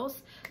the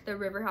house, the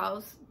river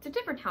house, the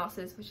different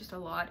houses was just a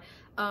lot.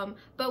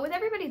 But with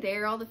everybody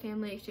there, all the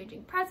family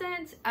exchanging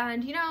presents,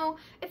 and you know,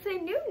 if they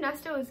knew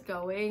Nesta was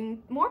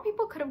going, more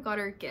people could have got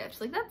her gifts.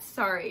 Like, that's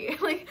sorry.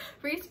 Like,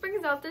 Rhys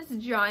brings out this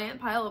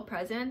giant pile of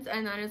presents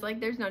and then is like,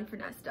 there's none for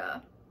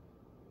Nesta.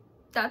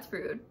 That's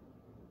rude,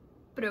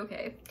 but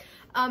okay.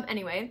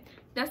 Anyway,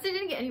 Nesta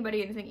didn't get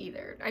anybody anything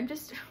either. I'm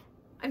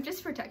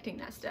just protecting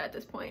Nesta at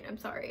this point, I'm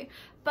sorry.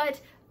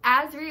 But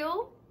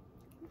Azriel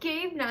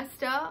gave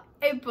Nesta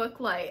a book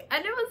light,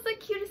 and it was the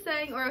cutest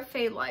thing, or a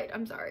fey light,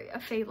 I'm sorry, a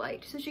fey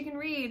light, so she can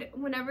read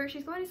whenever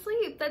she's going to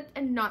sleep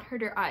and not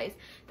hurt her eyes.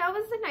 That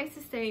was the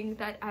nicest thing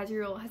that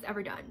Azriel has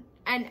ever done.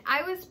 And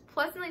I was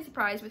pleasantly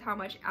surprised with how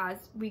much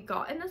we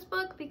got in this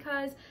book,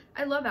 because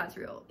I love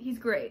Azriel. He's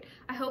great.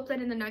 I hope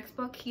that in the next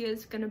book he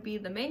is going to be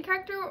the main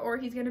character, or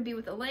he's going to be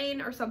with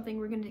Elaine or something.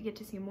 We're going to get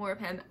to see more of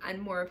him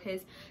and more of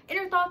his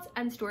inner thoughts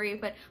and story.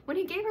 But when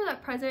he gave her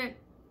that present,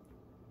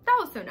 that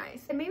was so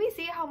nice. It made me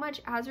see how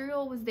much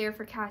Azriel was there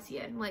for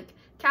Cassian. Like,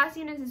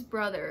 Cassian is his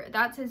brother,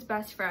 that's his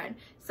best friend.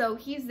 So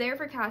he's there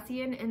for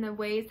Cassian in the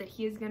ways that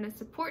he is going to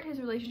support his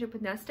relationship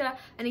with Nesta,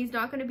 and he's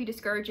not going to be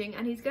discouraging,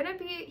 and he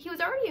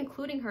was already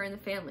including her in the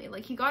family.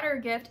 Like, he got her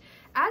a gift.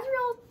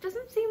 Azriel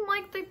doesn't seem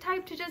like the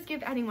type to just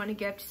give anyone a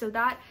gift, so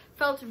that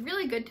felt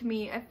really good to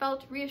me. It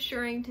felt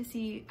reassuring to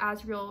see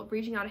Azriel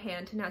reaching out a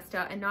hand to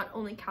Nesta, and not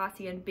only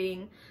Cassian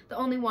being the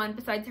only one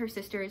besides her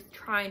sisters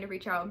trying to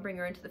reach out and bring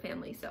her into the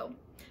family. So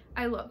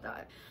I love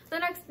that. The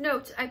next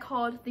note I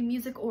called the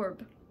music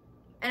orb.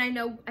 And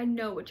I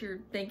know what you're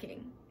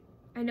thinking.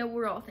 I know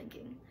we're all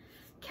thinking.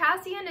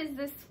 Cassian is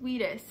the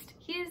sweetest.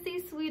 He is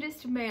the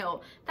sweetest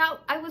male. That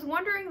I was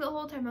wondering the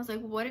whole time. I was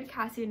like, what did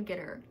Cassian get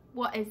her?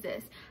 What is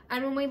this?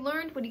 And when we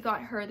learned what he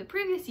got her the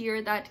previous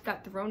year that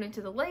got thrown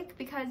into the lake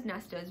because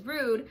Nesta is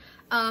rude,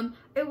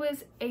 it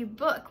was a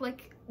book,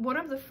 like one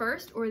of the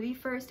first or the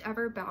first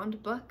ever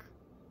bound book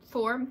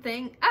form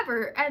thing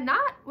ever, and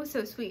that was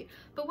so sweet.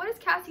 But what does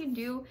Cassian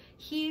do?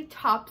 He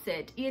tops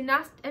it, and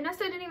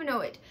Nesta didn't even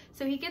know it.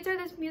 So he gets her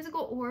this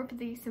musical orb,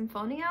 the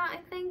Symphonia, I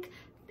think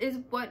is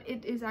what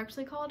it is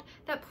actually called,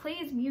 that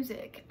plays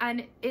music.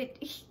 And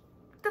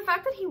the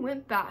fact that he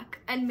went back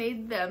and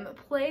made them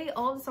play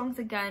all the songs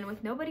again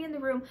with nobody in the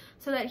room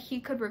so that he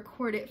could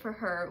record it for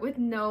her with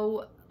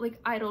no like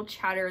idle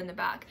chatter in the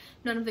back,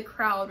 none of the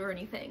crowd or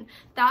anything,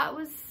 that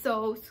was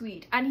so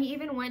sweet. And he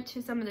even went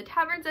to some of the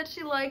taverns that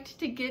she liked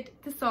to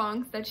get the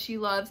songs that she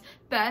loves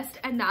best,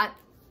 and that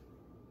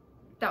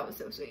was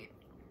so sweet.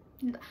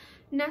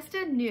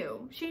 Nesta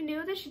knew. She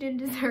knew that she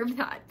didn't deserve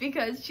that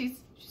because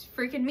she's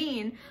freaking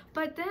mean.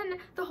 But then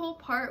the whole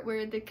part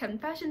where the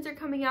confessions are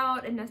coming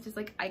out and Nesta's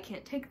like, I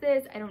can't take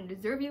this. I don't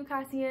deserve you,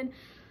 Cassian.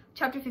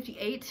 Chapter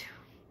 58.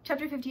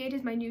 Chapter 58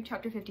 is my new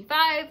chapter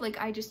 55. Like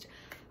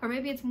or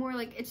maybe it's more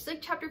like, it's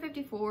like chapter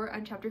 54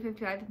 and chapter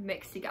 55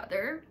 mixed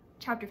together.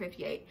 Chapter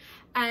 58.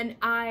 And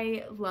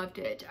I loved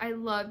it. I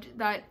loved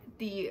that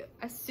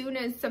as soon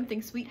as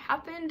something sweet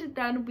happened,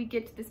 then we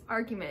get to this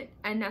argument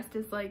and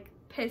Nesta's like,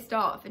 pissed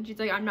off and she's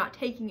like, I'm not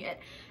taking it,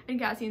 and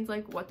Cassian's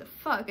like, what the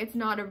fuck, it's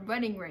not a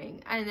wedding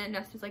ring. And then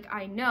Nesta's like,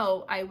 I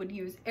know, I would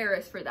use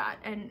Eris for that.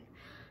 And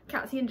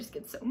Cassian just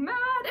gets so mad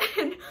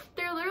and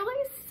they're literally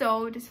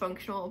so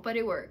dysfunctional, but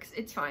it works,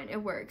 it's fine,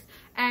 it works.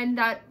 And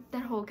that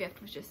whole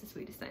gift was just the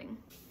sweetest thing.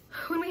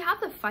 When we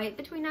have the fight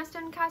between Nesta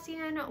and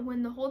Cassian,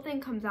 when the whole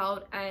thing comes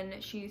out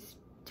and she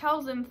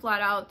tells him flat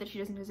out that she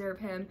doesn't deserve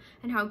him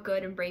and how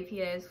good and brave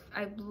he is,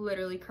 I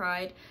literally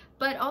cried.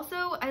 But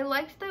also I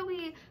liked that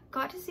we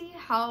got to see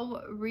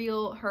how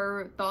real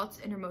her thoughts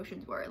and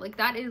emotions were. Like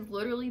that is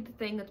literally the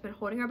thing that's been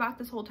holding her back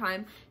this whole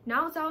time.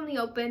 Now it's out in the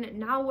open.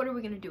 Now what are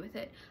we gonna do with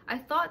it? I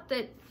thought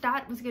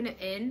that was gonna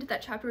end,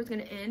 that chapter was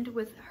gonna end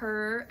with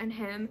her and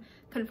him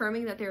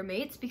confirming that they're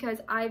mates, because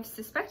I've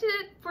suspected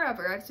it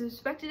forever. I've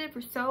suspected it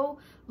for so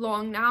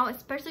long now,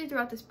 especially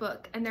throughout this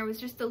book. And there was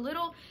just the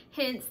little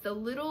hints, the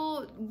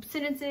little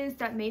sentences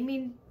that made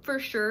me for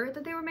sure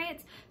that they were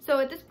mates. So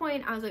at this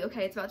point I was like,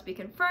 okay, it's about to be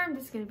confirmed,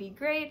 this is gonna be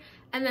great.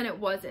 And then it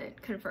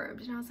wasn't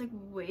confirmed and I was like,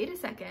 wait a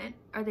second,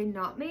 are they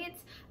not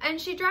mates?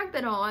 And she dragged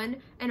that on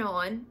and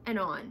on and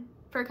on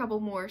for a couple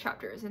more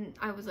chapters, and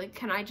I was like,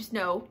 can I just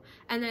know?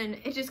 And then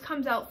it just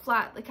comes out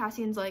flat, like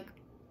Cassian's like,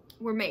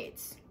 we're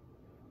mates,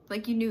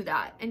 like you knew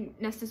that. And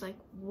Nesta's like,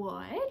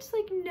 what?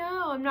 Like,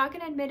 no, I'm not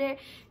gonna admit it.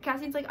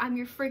 Cassian's like, I'm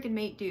your freaking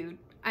mate, dude.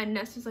 And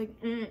Nesta's like,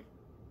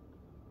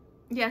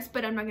 yes,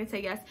 but I'm not gonna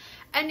say yes.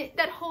 And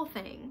that whole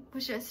thing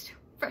was just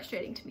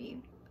frustrating to me.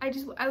 I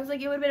was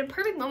like, it would have been a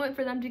perfect moment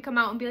for them to come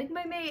out and be like,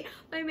 my mate,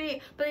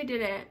 but they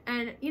didn't.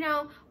 And you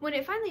know, when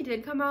it finally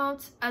did come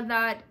out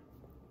that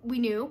we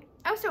knew,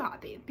 I was so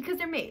happy because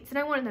they're mates and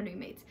I wanted them to be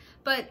mates.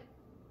 But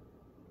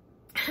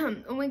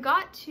when we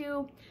got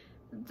to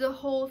the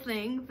whole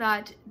thing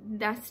that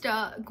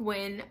Nesta,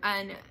 Gwyn,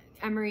 and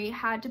Emery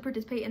had to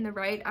participate in the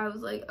rite, I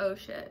was like, oh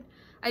shit.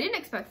 I didn't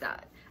expect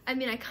that. I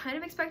mean, I kind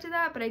of expected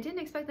that, but I didn't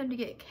expect them to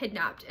get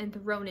kidnapped and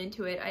thrown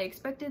into it. I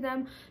expected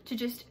them to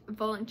just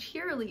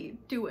voluntarily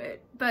do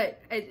it,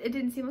 but it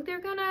didn't seem like they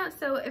were gonna,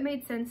 so it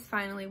made sense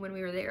finally when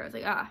we were there. I was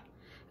like, ah,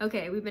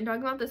 okay, we've been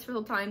talking about this for the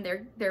whole time.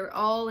 They're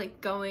all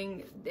like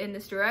going in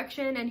this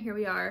direction, and here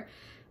we are.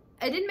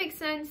 It didn't make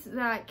sense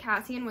that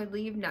Cassian would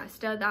leave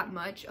Nesta that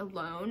much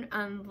alone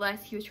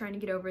unless he was trying to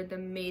get over the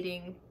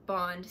mating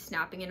bond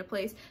snapping into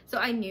place. So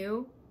I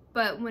knew.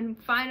 But when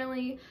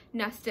finally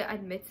Nesta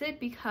admits it,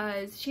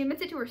 because she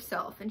admits it to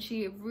herself and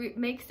she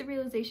makes the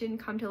realization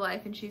come to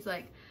life, and she's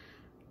like,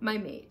 my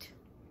mate,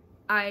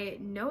 I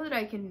know that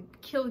I can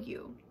kill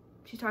you.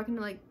 She's talking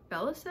to like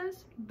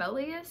Belius?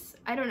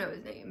 I don't know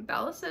his name.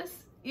 Belius?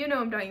 You know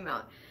what I'm talking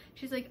about.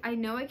 She's like, I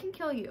know I can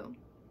kill you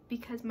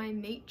because my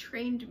mate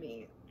trained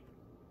me.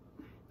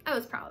 I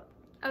was proud.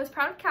 I was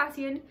proud of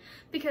Cassian,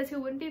 because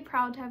who wouldn't be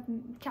proud to have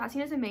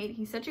Cassian as a mate?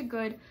 He's such a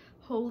good,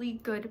 holy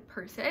good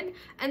person.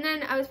 And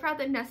then I was proud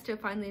that Nesta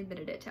finally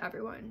admitted it to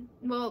everyone.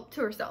 Well,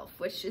 to herself,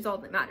 which is all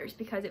that matters,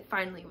 because it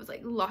finally was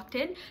like locked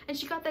in and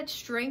she got that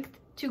strength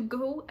to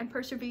go and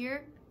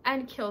persevere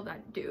and kill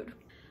that dude.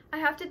 I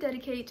have to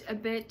dedicate a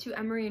bit to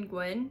Emery and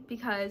Gwyn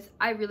because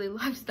I really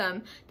loved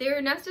them. They were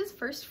Nesta's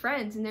first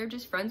friends, and they're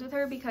just friends with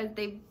her because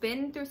they've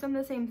been through some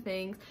of the same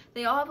things.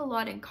 They all have a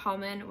lot in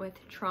common with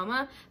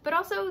trauma, but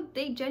also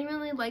they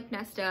genuinely like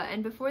Nesta,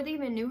 and before they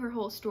even knew her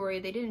whole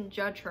story, they didn't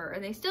judge her,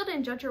 and they still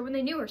didn't judge her when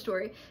they knew her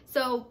story.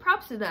 So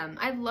props to them.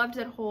 I loved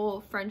that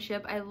whole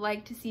friendship. I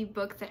like to see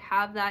books that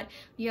have that.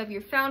 You have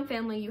your found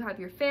family, you have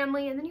your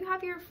family, and then you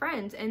have your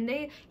friends, and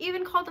they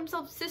even called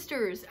themselves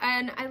sisters,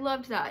 and I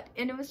loved that.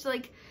 And it was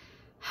like,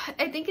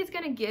 I think it's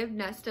gonna give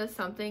Nesta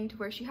something to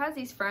where she has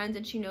these friends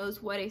and she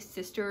knows what a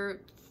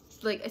sister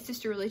like a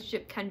sister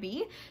relationship can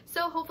be.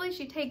 So hopefully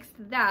she takes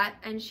that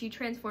and she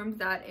transforms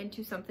that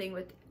into something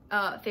with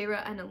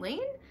Feyre and Elaine.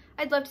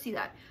 I'd love to see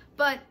that.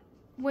 But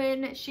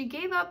when she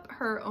gave up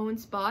her own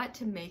spot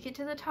to make it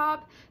to the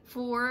top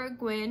for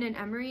Gwen and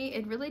Emery,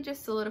 it really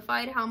just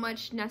solidified how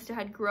much Nesta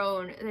had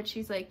grown, that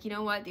she's like, you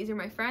know what, these are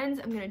my friends,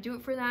 I'm gonna do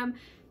it for them,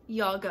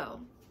 y'all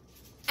go.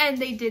 And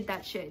they did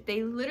that shit.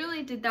 They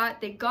literally did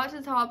that. They got to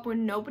the top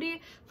when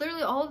nobody,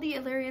 literally all of the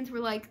Illyrians were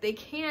like, they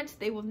can't,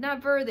 they will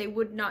never, they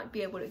would not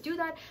be able to do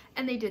that,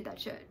 and they did that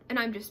shit. And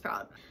I'm just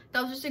proud.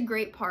 That was just a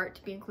great part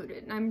to be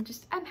included,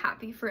 and I'm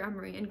happy for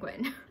Emery and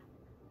Gwen.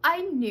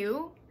 I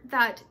knew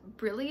that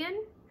Brillian,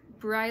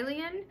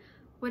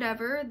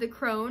 whatever, the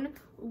crone,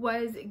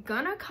 was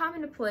gonna come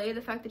into play.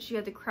 The fact that she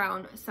had the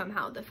crown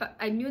somehow.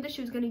 I knew that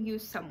she was gonna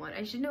use someone.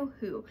 I should know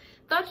who.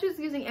 Thought she was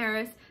using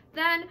Eris.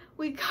 Then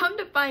we come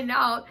to find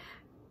out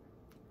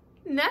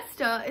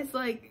Nesta is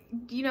like,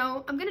 you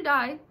know, I'm gonna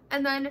die.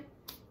 And then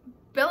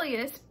Billy,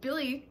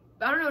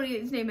 I don't know what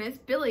his name is,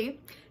 Billy,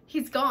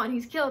 he's gone,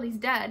 he's killed, he's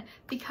dead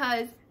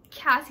because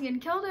Cassian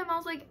killed him. I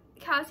was like,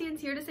 Cassian's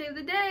here to save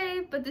the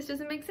day, but this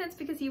doesn't make sense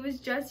because he was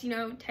just, you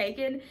know,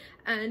 taken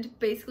and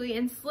basically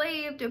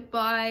enslaved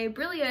by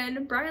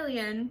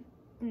Brillian,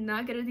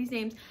 not good at these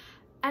names.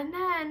 And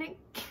then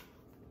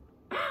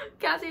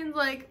Cassian's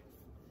like,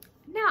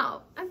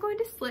 now I'm going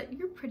to slit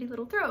your pretty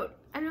little throat.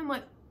 And I'm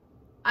like,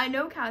 I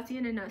know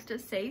Cassian and Nesta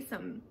say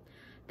some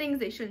things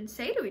they shouldn't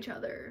say to each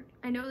other.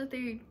 I know that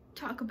they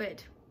talk a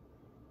bit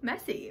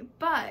messy,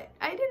 but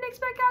I didn't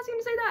expect Cassian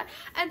to say that.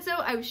 And so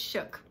I was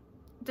shook.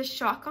 The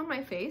shock on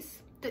my face,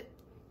 that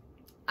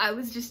I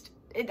was just,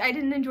 I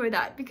didn't enjoy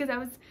that because I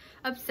was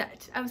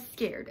upset. I was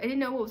scared. I didn't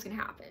know what was gonna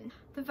happen.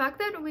 The fact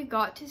that we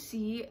got to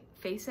see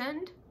Feyre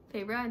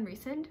and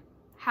Rhysand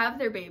have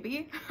their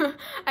baby,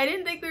 I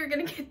didn't think we were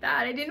gonna get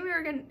that. I didn't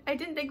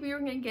think we were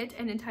gonna get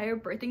an entire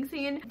birthing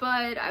scene,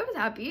 but I was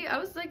happy. I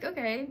was like,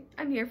 okay,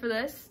 I'm here for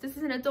this. This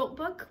is an adult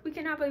book. We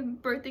can have a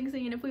birthing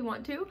scene if we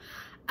want to.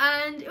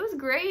 And it was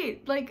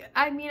great. Like,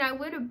 I mean, I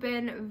would have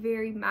been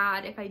very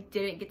mad if I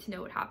didn't get to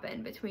know what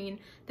happened between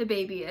the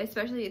baby,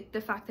 especially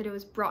the fact that it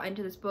was brought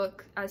into this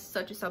book as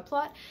such a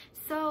subplot.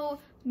 So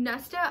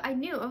Nesta, I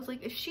knew, I was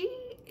like, if she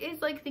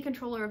is like the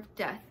controller of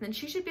death, then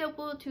she should be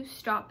able to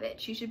stop it.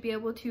 She should be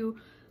able to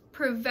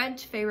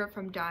prevent Feyre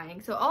from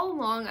dying. So all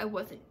along I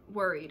wasn't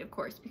worried, of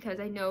course, because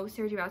I know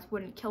Sarah J. Maas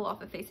wouldn't kill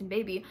off a Feyre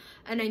baby,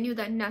 and I knew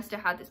that Nesta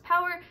had this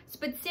power.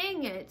 But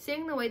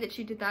seeing the way that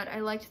she did that, I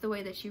liked the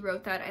way that she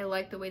wrote that. I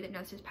liked the way that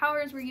Nesta's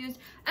powers were used,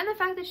 and the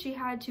fact that she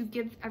had to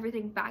give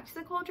everything back to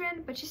the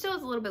cauldron, but she still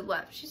has a little bit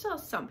left. She still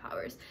has some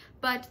powers,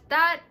 but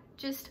that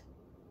just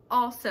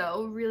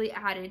also really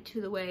added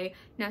to the way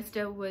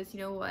Nesta was, you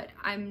know what,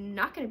 I'm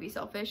not gonna be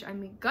selfish,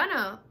 I'm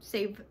gonna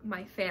save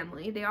my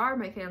family, they are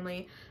my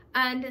family.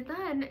 And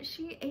then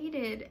she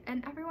aided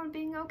and everyone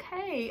being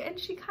okay, and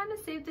she kind of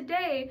saved the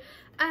day.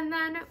 And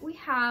then we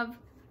have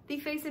the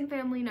Feyre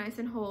family nice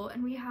and whole,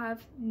 and we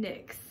have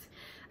Nyx.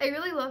 I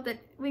really love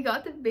that we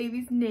got the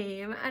baby's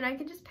name, and I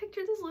can just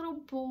picture this little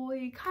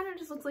boy, kind of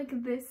just looks like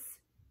this,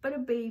 but a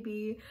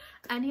baby,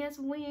 and he has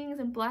wings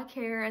and black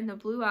hair and the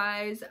blue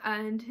eyes,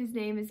 and his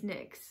name is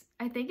Nyx.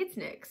 I think it's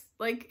Nyx.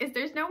 Like,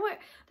 there's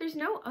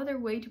no other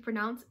way to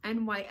pronounce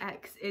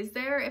NYX, is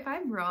there? If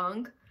I'm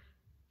wrong,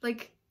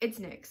 like, it's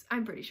Nyx,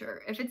 I'm pretty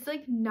sure. If it's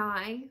like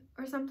Nye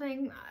or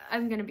something,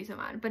 I'm gonna be so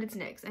mad, but it's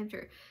Nyx, I'm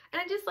sure.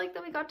 And I just like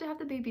that we got to have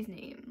the baby's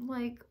name.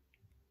 Like,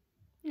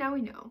 now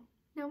we know.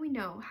 Now we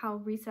know how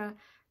Feyre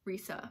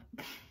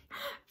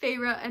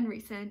and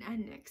Rhysand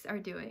and Nyx are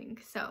doing,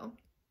 so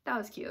that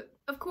was cute.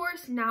 Of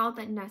course, now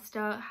that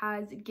Nesta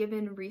has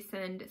given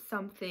Rhysand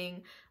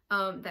something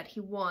that he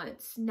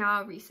wants,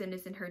 now Rhysand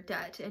is in her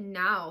debt, and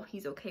now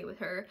he's okay with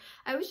her.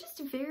 I was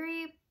just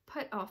very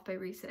put off by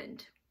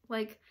Rhysand.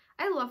 Like,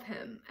 I love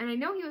him, and I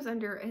know he was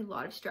under a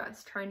lot of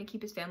stress trying to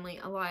keep his family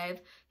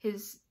alive,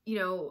 his, you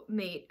know,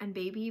 mate and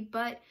baby,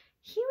 but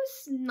he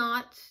was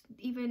not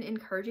even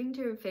encouraging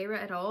to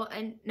Feyre at all,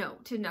 and no,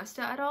 to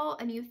Nesta at all,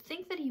 and you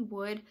think that he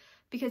would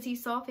because he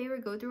saw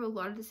Feyre go through a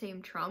lot of the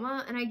same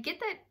trauma, and I get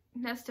that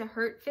Nesta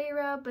hurt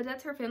Feyre, but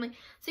that's her family.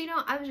 So, you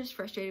know, I was just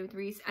frustrated with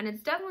Rhys, and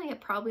it's definitely,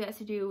 it probably has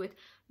to do with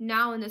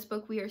now in this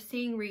book we are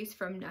seeing Rhys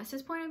from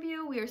Nesta's point of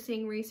view. We are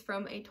seeing Rhys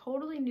from a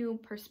totally new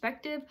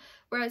perspective,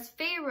 whereas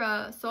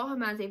Feyre saw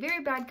him as a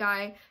very bad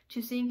guy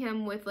to seeing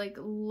him with like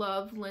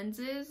love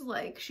lenses.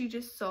 Like, she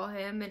just saw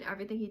him and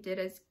everything he did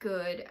as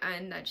good,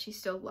 and that she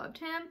still loved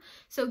him.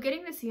 So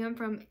getting to see him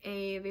from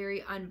a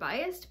very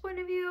unbiased point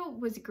of view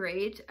was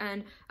great,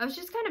 and I was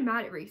just kind of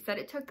mad at Rhys that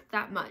it took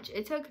that much.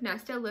 It took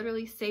Nesta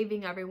literally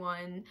saving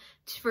everyone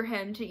for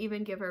him to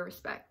even give her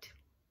respect.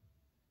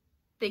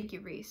 Thank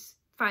you, Rhys.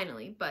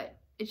 Finally, but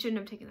it shouldn't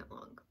have taken that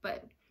long,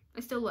 but I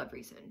still love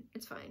Rhysand.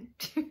 It's fine.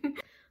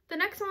 The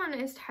next one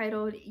is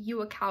titled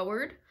You a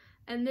Coward,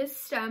 and this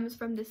stems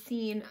from the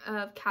scene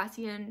of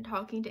Cassian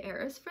talking to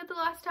Eris for the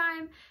last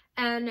time,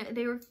 and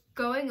they were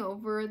going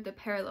over the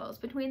parallels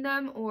between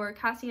them, or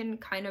Cassian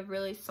kind of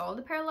really saw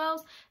the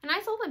parallels, and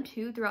I saw them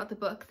too throughout the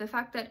book. The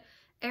fact that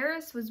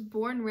Eris was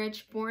born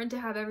rich, born to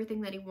have everything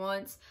that he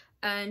wants,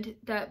 and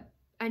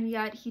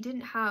yet he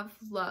didn't have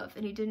love,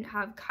 and he didn't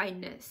have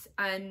kindness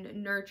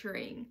and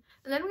nurturing.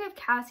 And then we have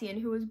Cassian,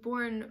 who was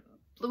born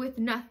with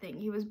nothing.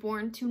 He was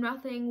born to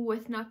nothing,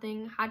 with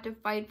nothing, had to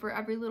fight for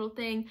every little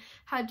thing,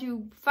 had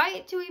to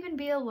fight to even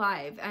be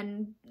alive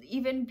and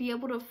even be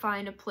able to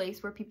find a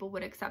place where people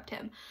would accept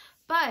him.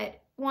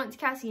 But once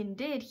Cassian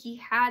did, he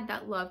had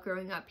that love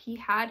growing up. He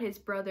had his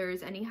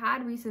brothers, and he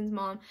had Rhysand's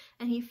mom,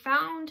 and he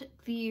found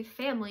the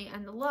family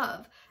and the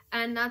love.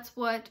 And that's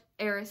what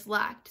Aerys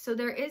lacked. So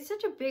there is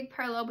such a big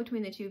parallel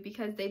between the two,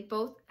 because they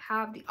both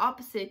have the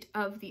opposite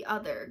of the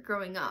other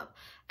growing up.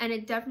 And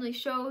it definitely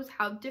shows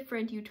how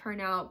different you turn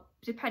out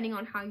depending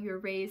on how you're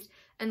raised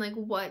and like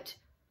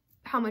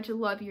how much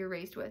love you're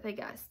raised with, I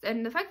guess.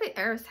 And the fact that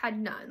Aerys had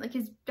none, like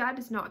his dad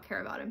does not care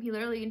about him. He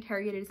literally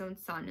interrogated his own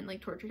son and like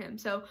tortured him.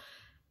 So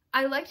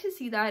I like to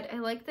see that. I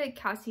like that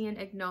Cassian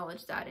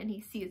acknowledged that and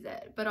he sees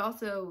it. But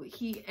also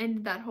he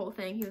ended that whole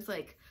thing. He was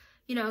like,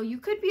 you know, you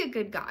could be a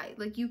good guy.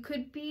 Like, you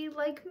could be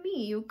like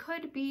me. You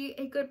could be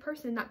a good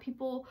person that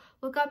people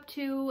look up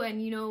to,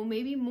 and, you know,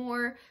 maybe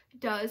more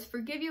does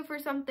forgive you for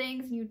some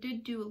things, and you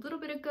did do a little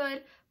bit of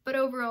good, but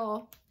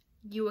overall,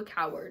 you a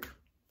coward.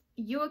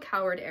 You a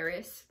coward,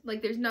 Aerys.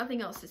 Like, there's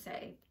nothing else to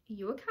say.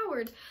 You a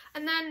coward.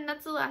 And then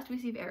that's the last we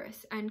see of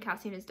Aerys, and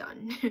Cassian is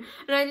done.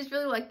 And I just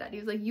really like that. He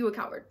was like, you a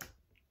coward.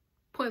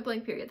 Point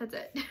blank period. That's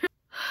it.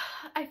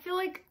 I feel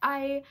like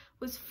I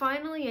was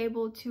finally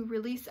able to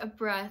release a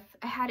breath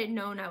I hadn't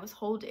known I was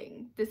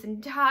holding. The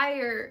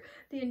entire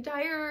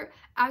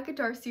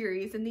ACOTAR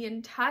series and the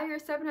entire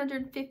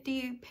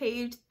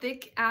 750-page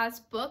thick-ass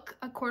book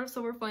A Court of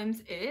Silver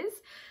Flames is.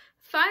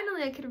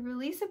 Finally, I could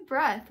release a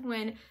breath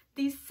when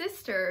these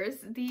sisters,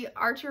 the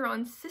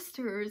Archeron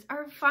sisters,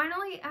 are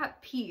finally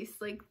at peace.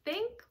 Like,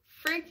 thank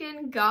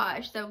freaking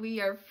gosh that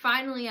we are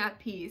finally at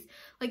peace.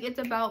 Like, it's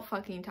about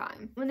fucking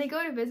time. When they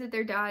go to visit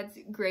their dad's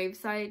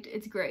gravesite,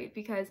 it's great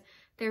because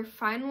they're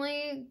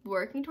finally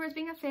working towards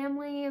being a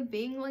family,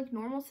 being like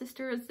normal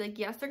sisters. Like,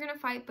 yes, they're gonna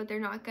fight, but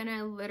they're not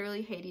gonna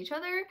literally hate each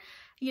other.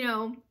 You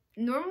know,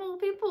 normal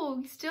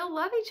people still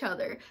love each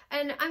other.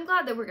 And I'm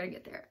glad that we're gonna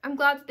get there. I'm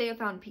glad that they have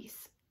found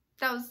peace.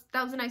 That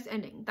was a nice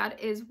ending.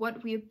 That is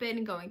what we have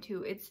been going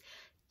to. It's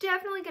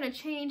definitely going to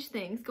change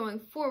things going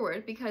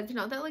forward, because there's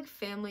not that like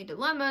family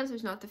dilemmas,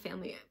 there's not the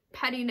family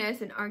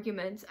pettiness and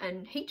arguments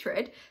and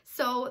hatred,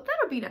 so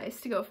that'll be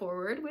nice to go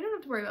forward. We don't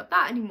have to worry about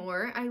that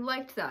anymore. I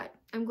liked that.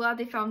 I'm glad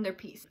they found their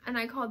peace, and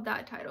I called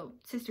that title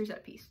Sisters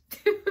at Peace.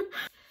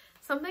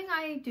 Something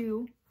I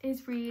do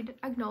is read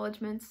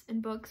acknowledgements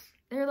in books.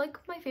 They're like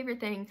my favorite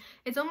thing.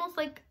 It's almost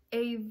like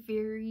a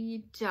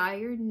very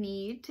dire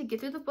need to get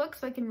through the book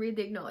so I can read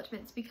the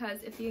acknowledgements,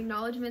 because if the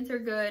acknowledgements are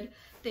good,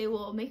 they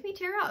will make me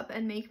tear up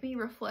and make me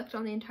reflect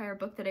on the entire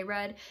book that I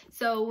read.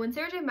 So when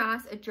Sarah J.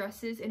 Maas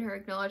addresses in her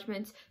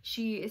acknowledgements,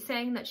 she is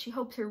saying that she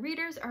hopes her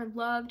readers are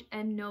loved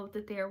and know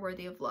that they are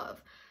worthy of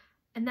love.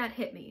 And that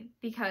hit me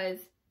because,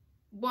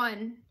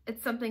 one,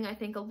 it's something I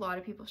think a lot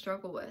of people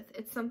struggle with.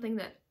 It's something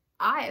that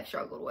I have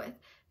struggled with,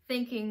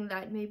 thinking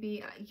that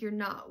maybe you're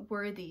not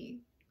worthy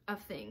of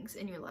things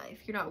in your life.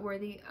 You're not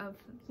worthy of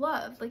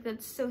love. Like,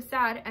 that's so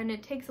sad, and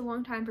it takes a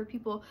long time for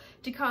people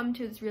to come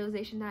to this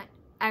realization that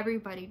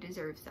everybody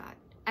deserves that.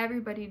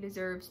 Everybody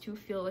deserves to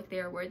feel like they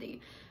are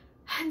worthy.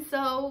 And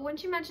so when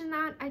she mentioned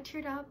that, I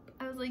teared up.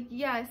 I was like,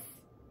 yes,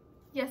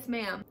 yes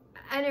ma'am.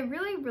 And it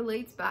really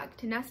relates back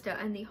to Nesta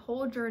and the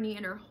whole journey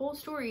and her whole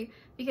story,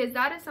 because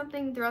that is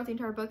something throughout the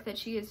entire book that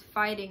she is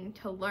fighting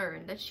to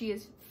learn, that she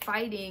is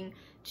fighting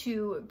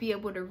to be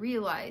able to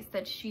realize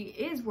that she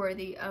is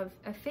worthy of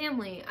a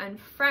family and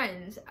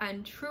friends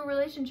and true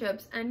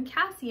relationships and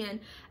Cassian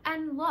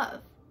and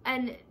love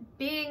and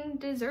being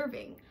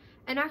deserving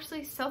and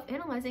actually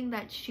self-analyzing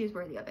that she is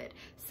worthy of it.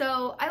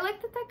 So I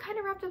like that that kind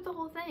of wrapped up the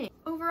whole thing.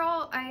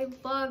 Overall, I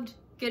loved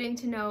getting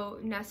to know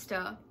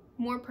Nesta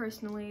more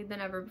personally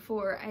than ever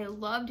before. I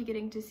loved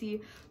getting to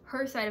see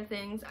her side of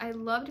things. I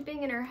loved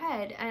being in her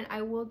head, and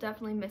I will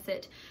definitely miss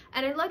it.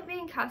 And I loved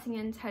being in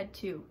Cassian's head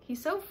too.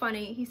 He's so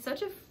funny. He's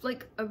such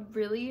a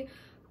really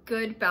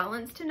good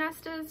balance to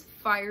Nesta's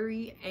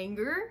fiery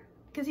anger,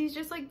 because he's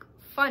just like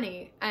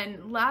funny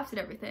and laughs at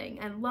everything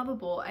and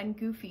lovable and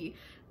goofy,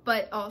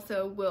 but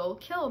also will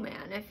kill a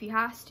man if he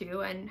has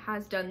to, and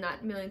has done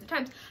that millions of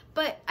times.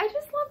 But I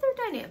just love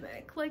their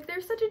dynamic. Like,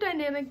 they're such a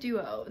dynamic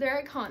duo.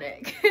 They're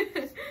iconic.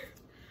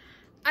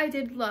 I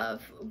did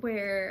love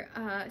where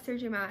Sarah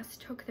J. Maas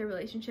took their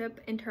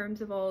relationship in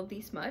terms of all of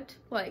the smut.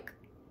 Like,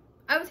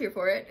 I was here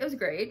for it. It was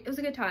great. It was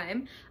a good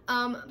time.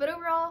 But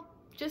overall,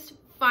 just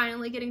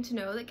finally getting to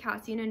know that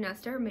Cassian and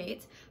Nesta are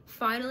mates,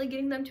 finally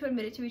getting them to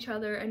admit it to each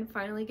other, and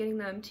finally getting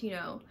them to, you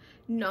know,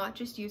 not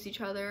just use each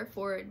other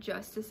for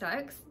just the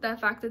sex. The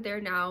fact that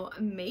they're now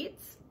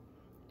mates,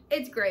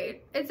 it's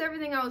great. It's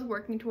everything I was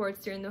working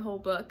towards during the whole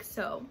book,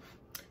 so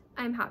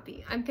I'm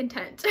happy. I'm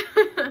content.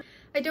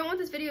 I don't want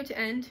this video to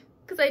end,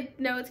 because I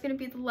know it's going to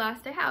be the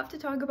last I have to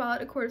talk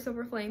about A Court of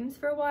Silver Flames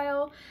for a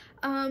while.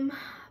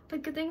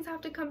 But good things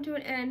have to come to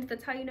an end.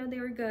 That's how you know they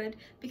were good,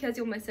 because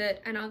you'll miss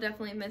it, and I'll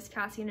definitely miss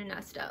Cassian and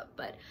Nesta.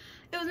 But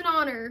it was an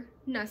honor,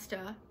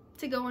 Nesta,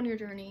 to go on your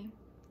journey.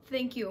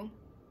 Thank you.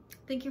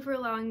 Thank you for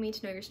allowing me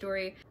to know your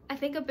story. I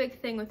think a big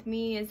thing with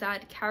me is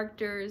that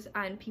characters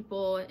and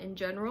people in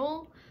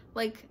general,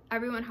 like,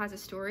 everyone has a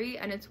story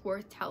and it's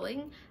worth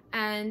telling.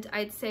 And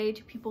I'd say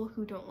to people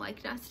who don't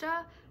like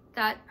Nesta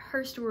that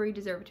her story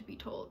deserved to be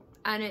told.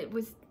 And it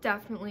was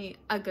definitely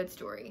a good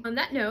story. On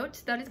that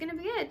note, that is gonna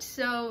be it.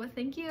 So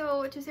thank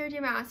you to Sarah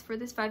J. Maas for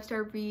this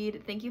 5-star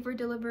read. Thank you for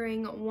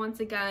delivering once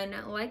again,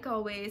 like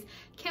always.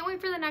 Can't wait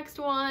for the next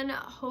one.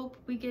 Hope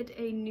we get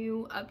a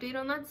new update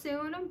on that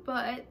soon,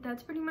 but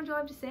that's pretty much all I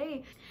have to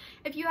say.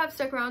 If you have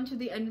stuck around to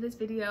the end of this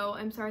video,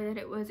 I'm sorry that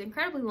it was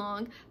incredibly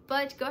long,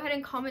 but go ahead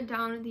and comment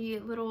down the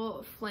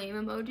little flame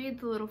emoji,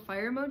 the little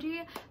fire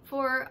emoji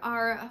for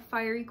our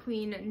fiery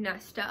queen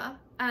Nesta.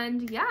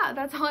 And yeah,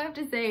 that's all I have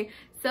to say.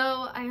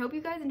 So I hope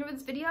you guys enjoyed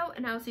this video,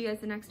 and I'll see you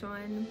guys in the next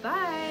one.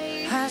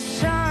 Bye! I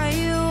saw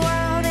you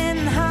out in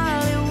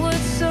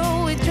Hollywood,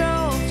 so we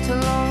drove to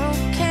Laurel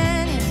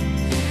Canyon.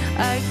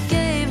 I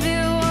gave you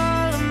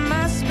all of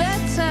my spare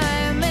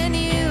time, and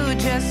you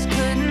just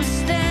couldn't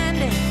stand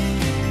it.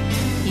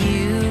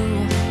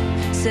 You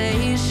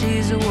say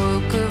she's a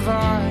work of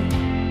art.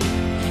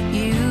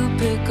 You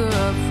pick her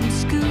up from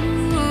school,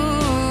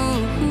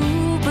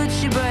 but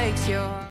she breaks your heart.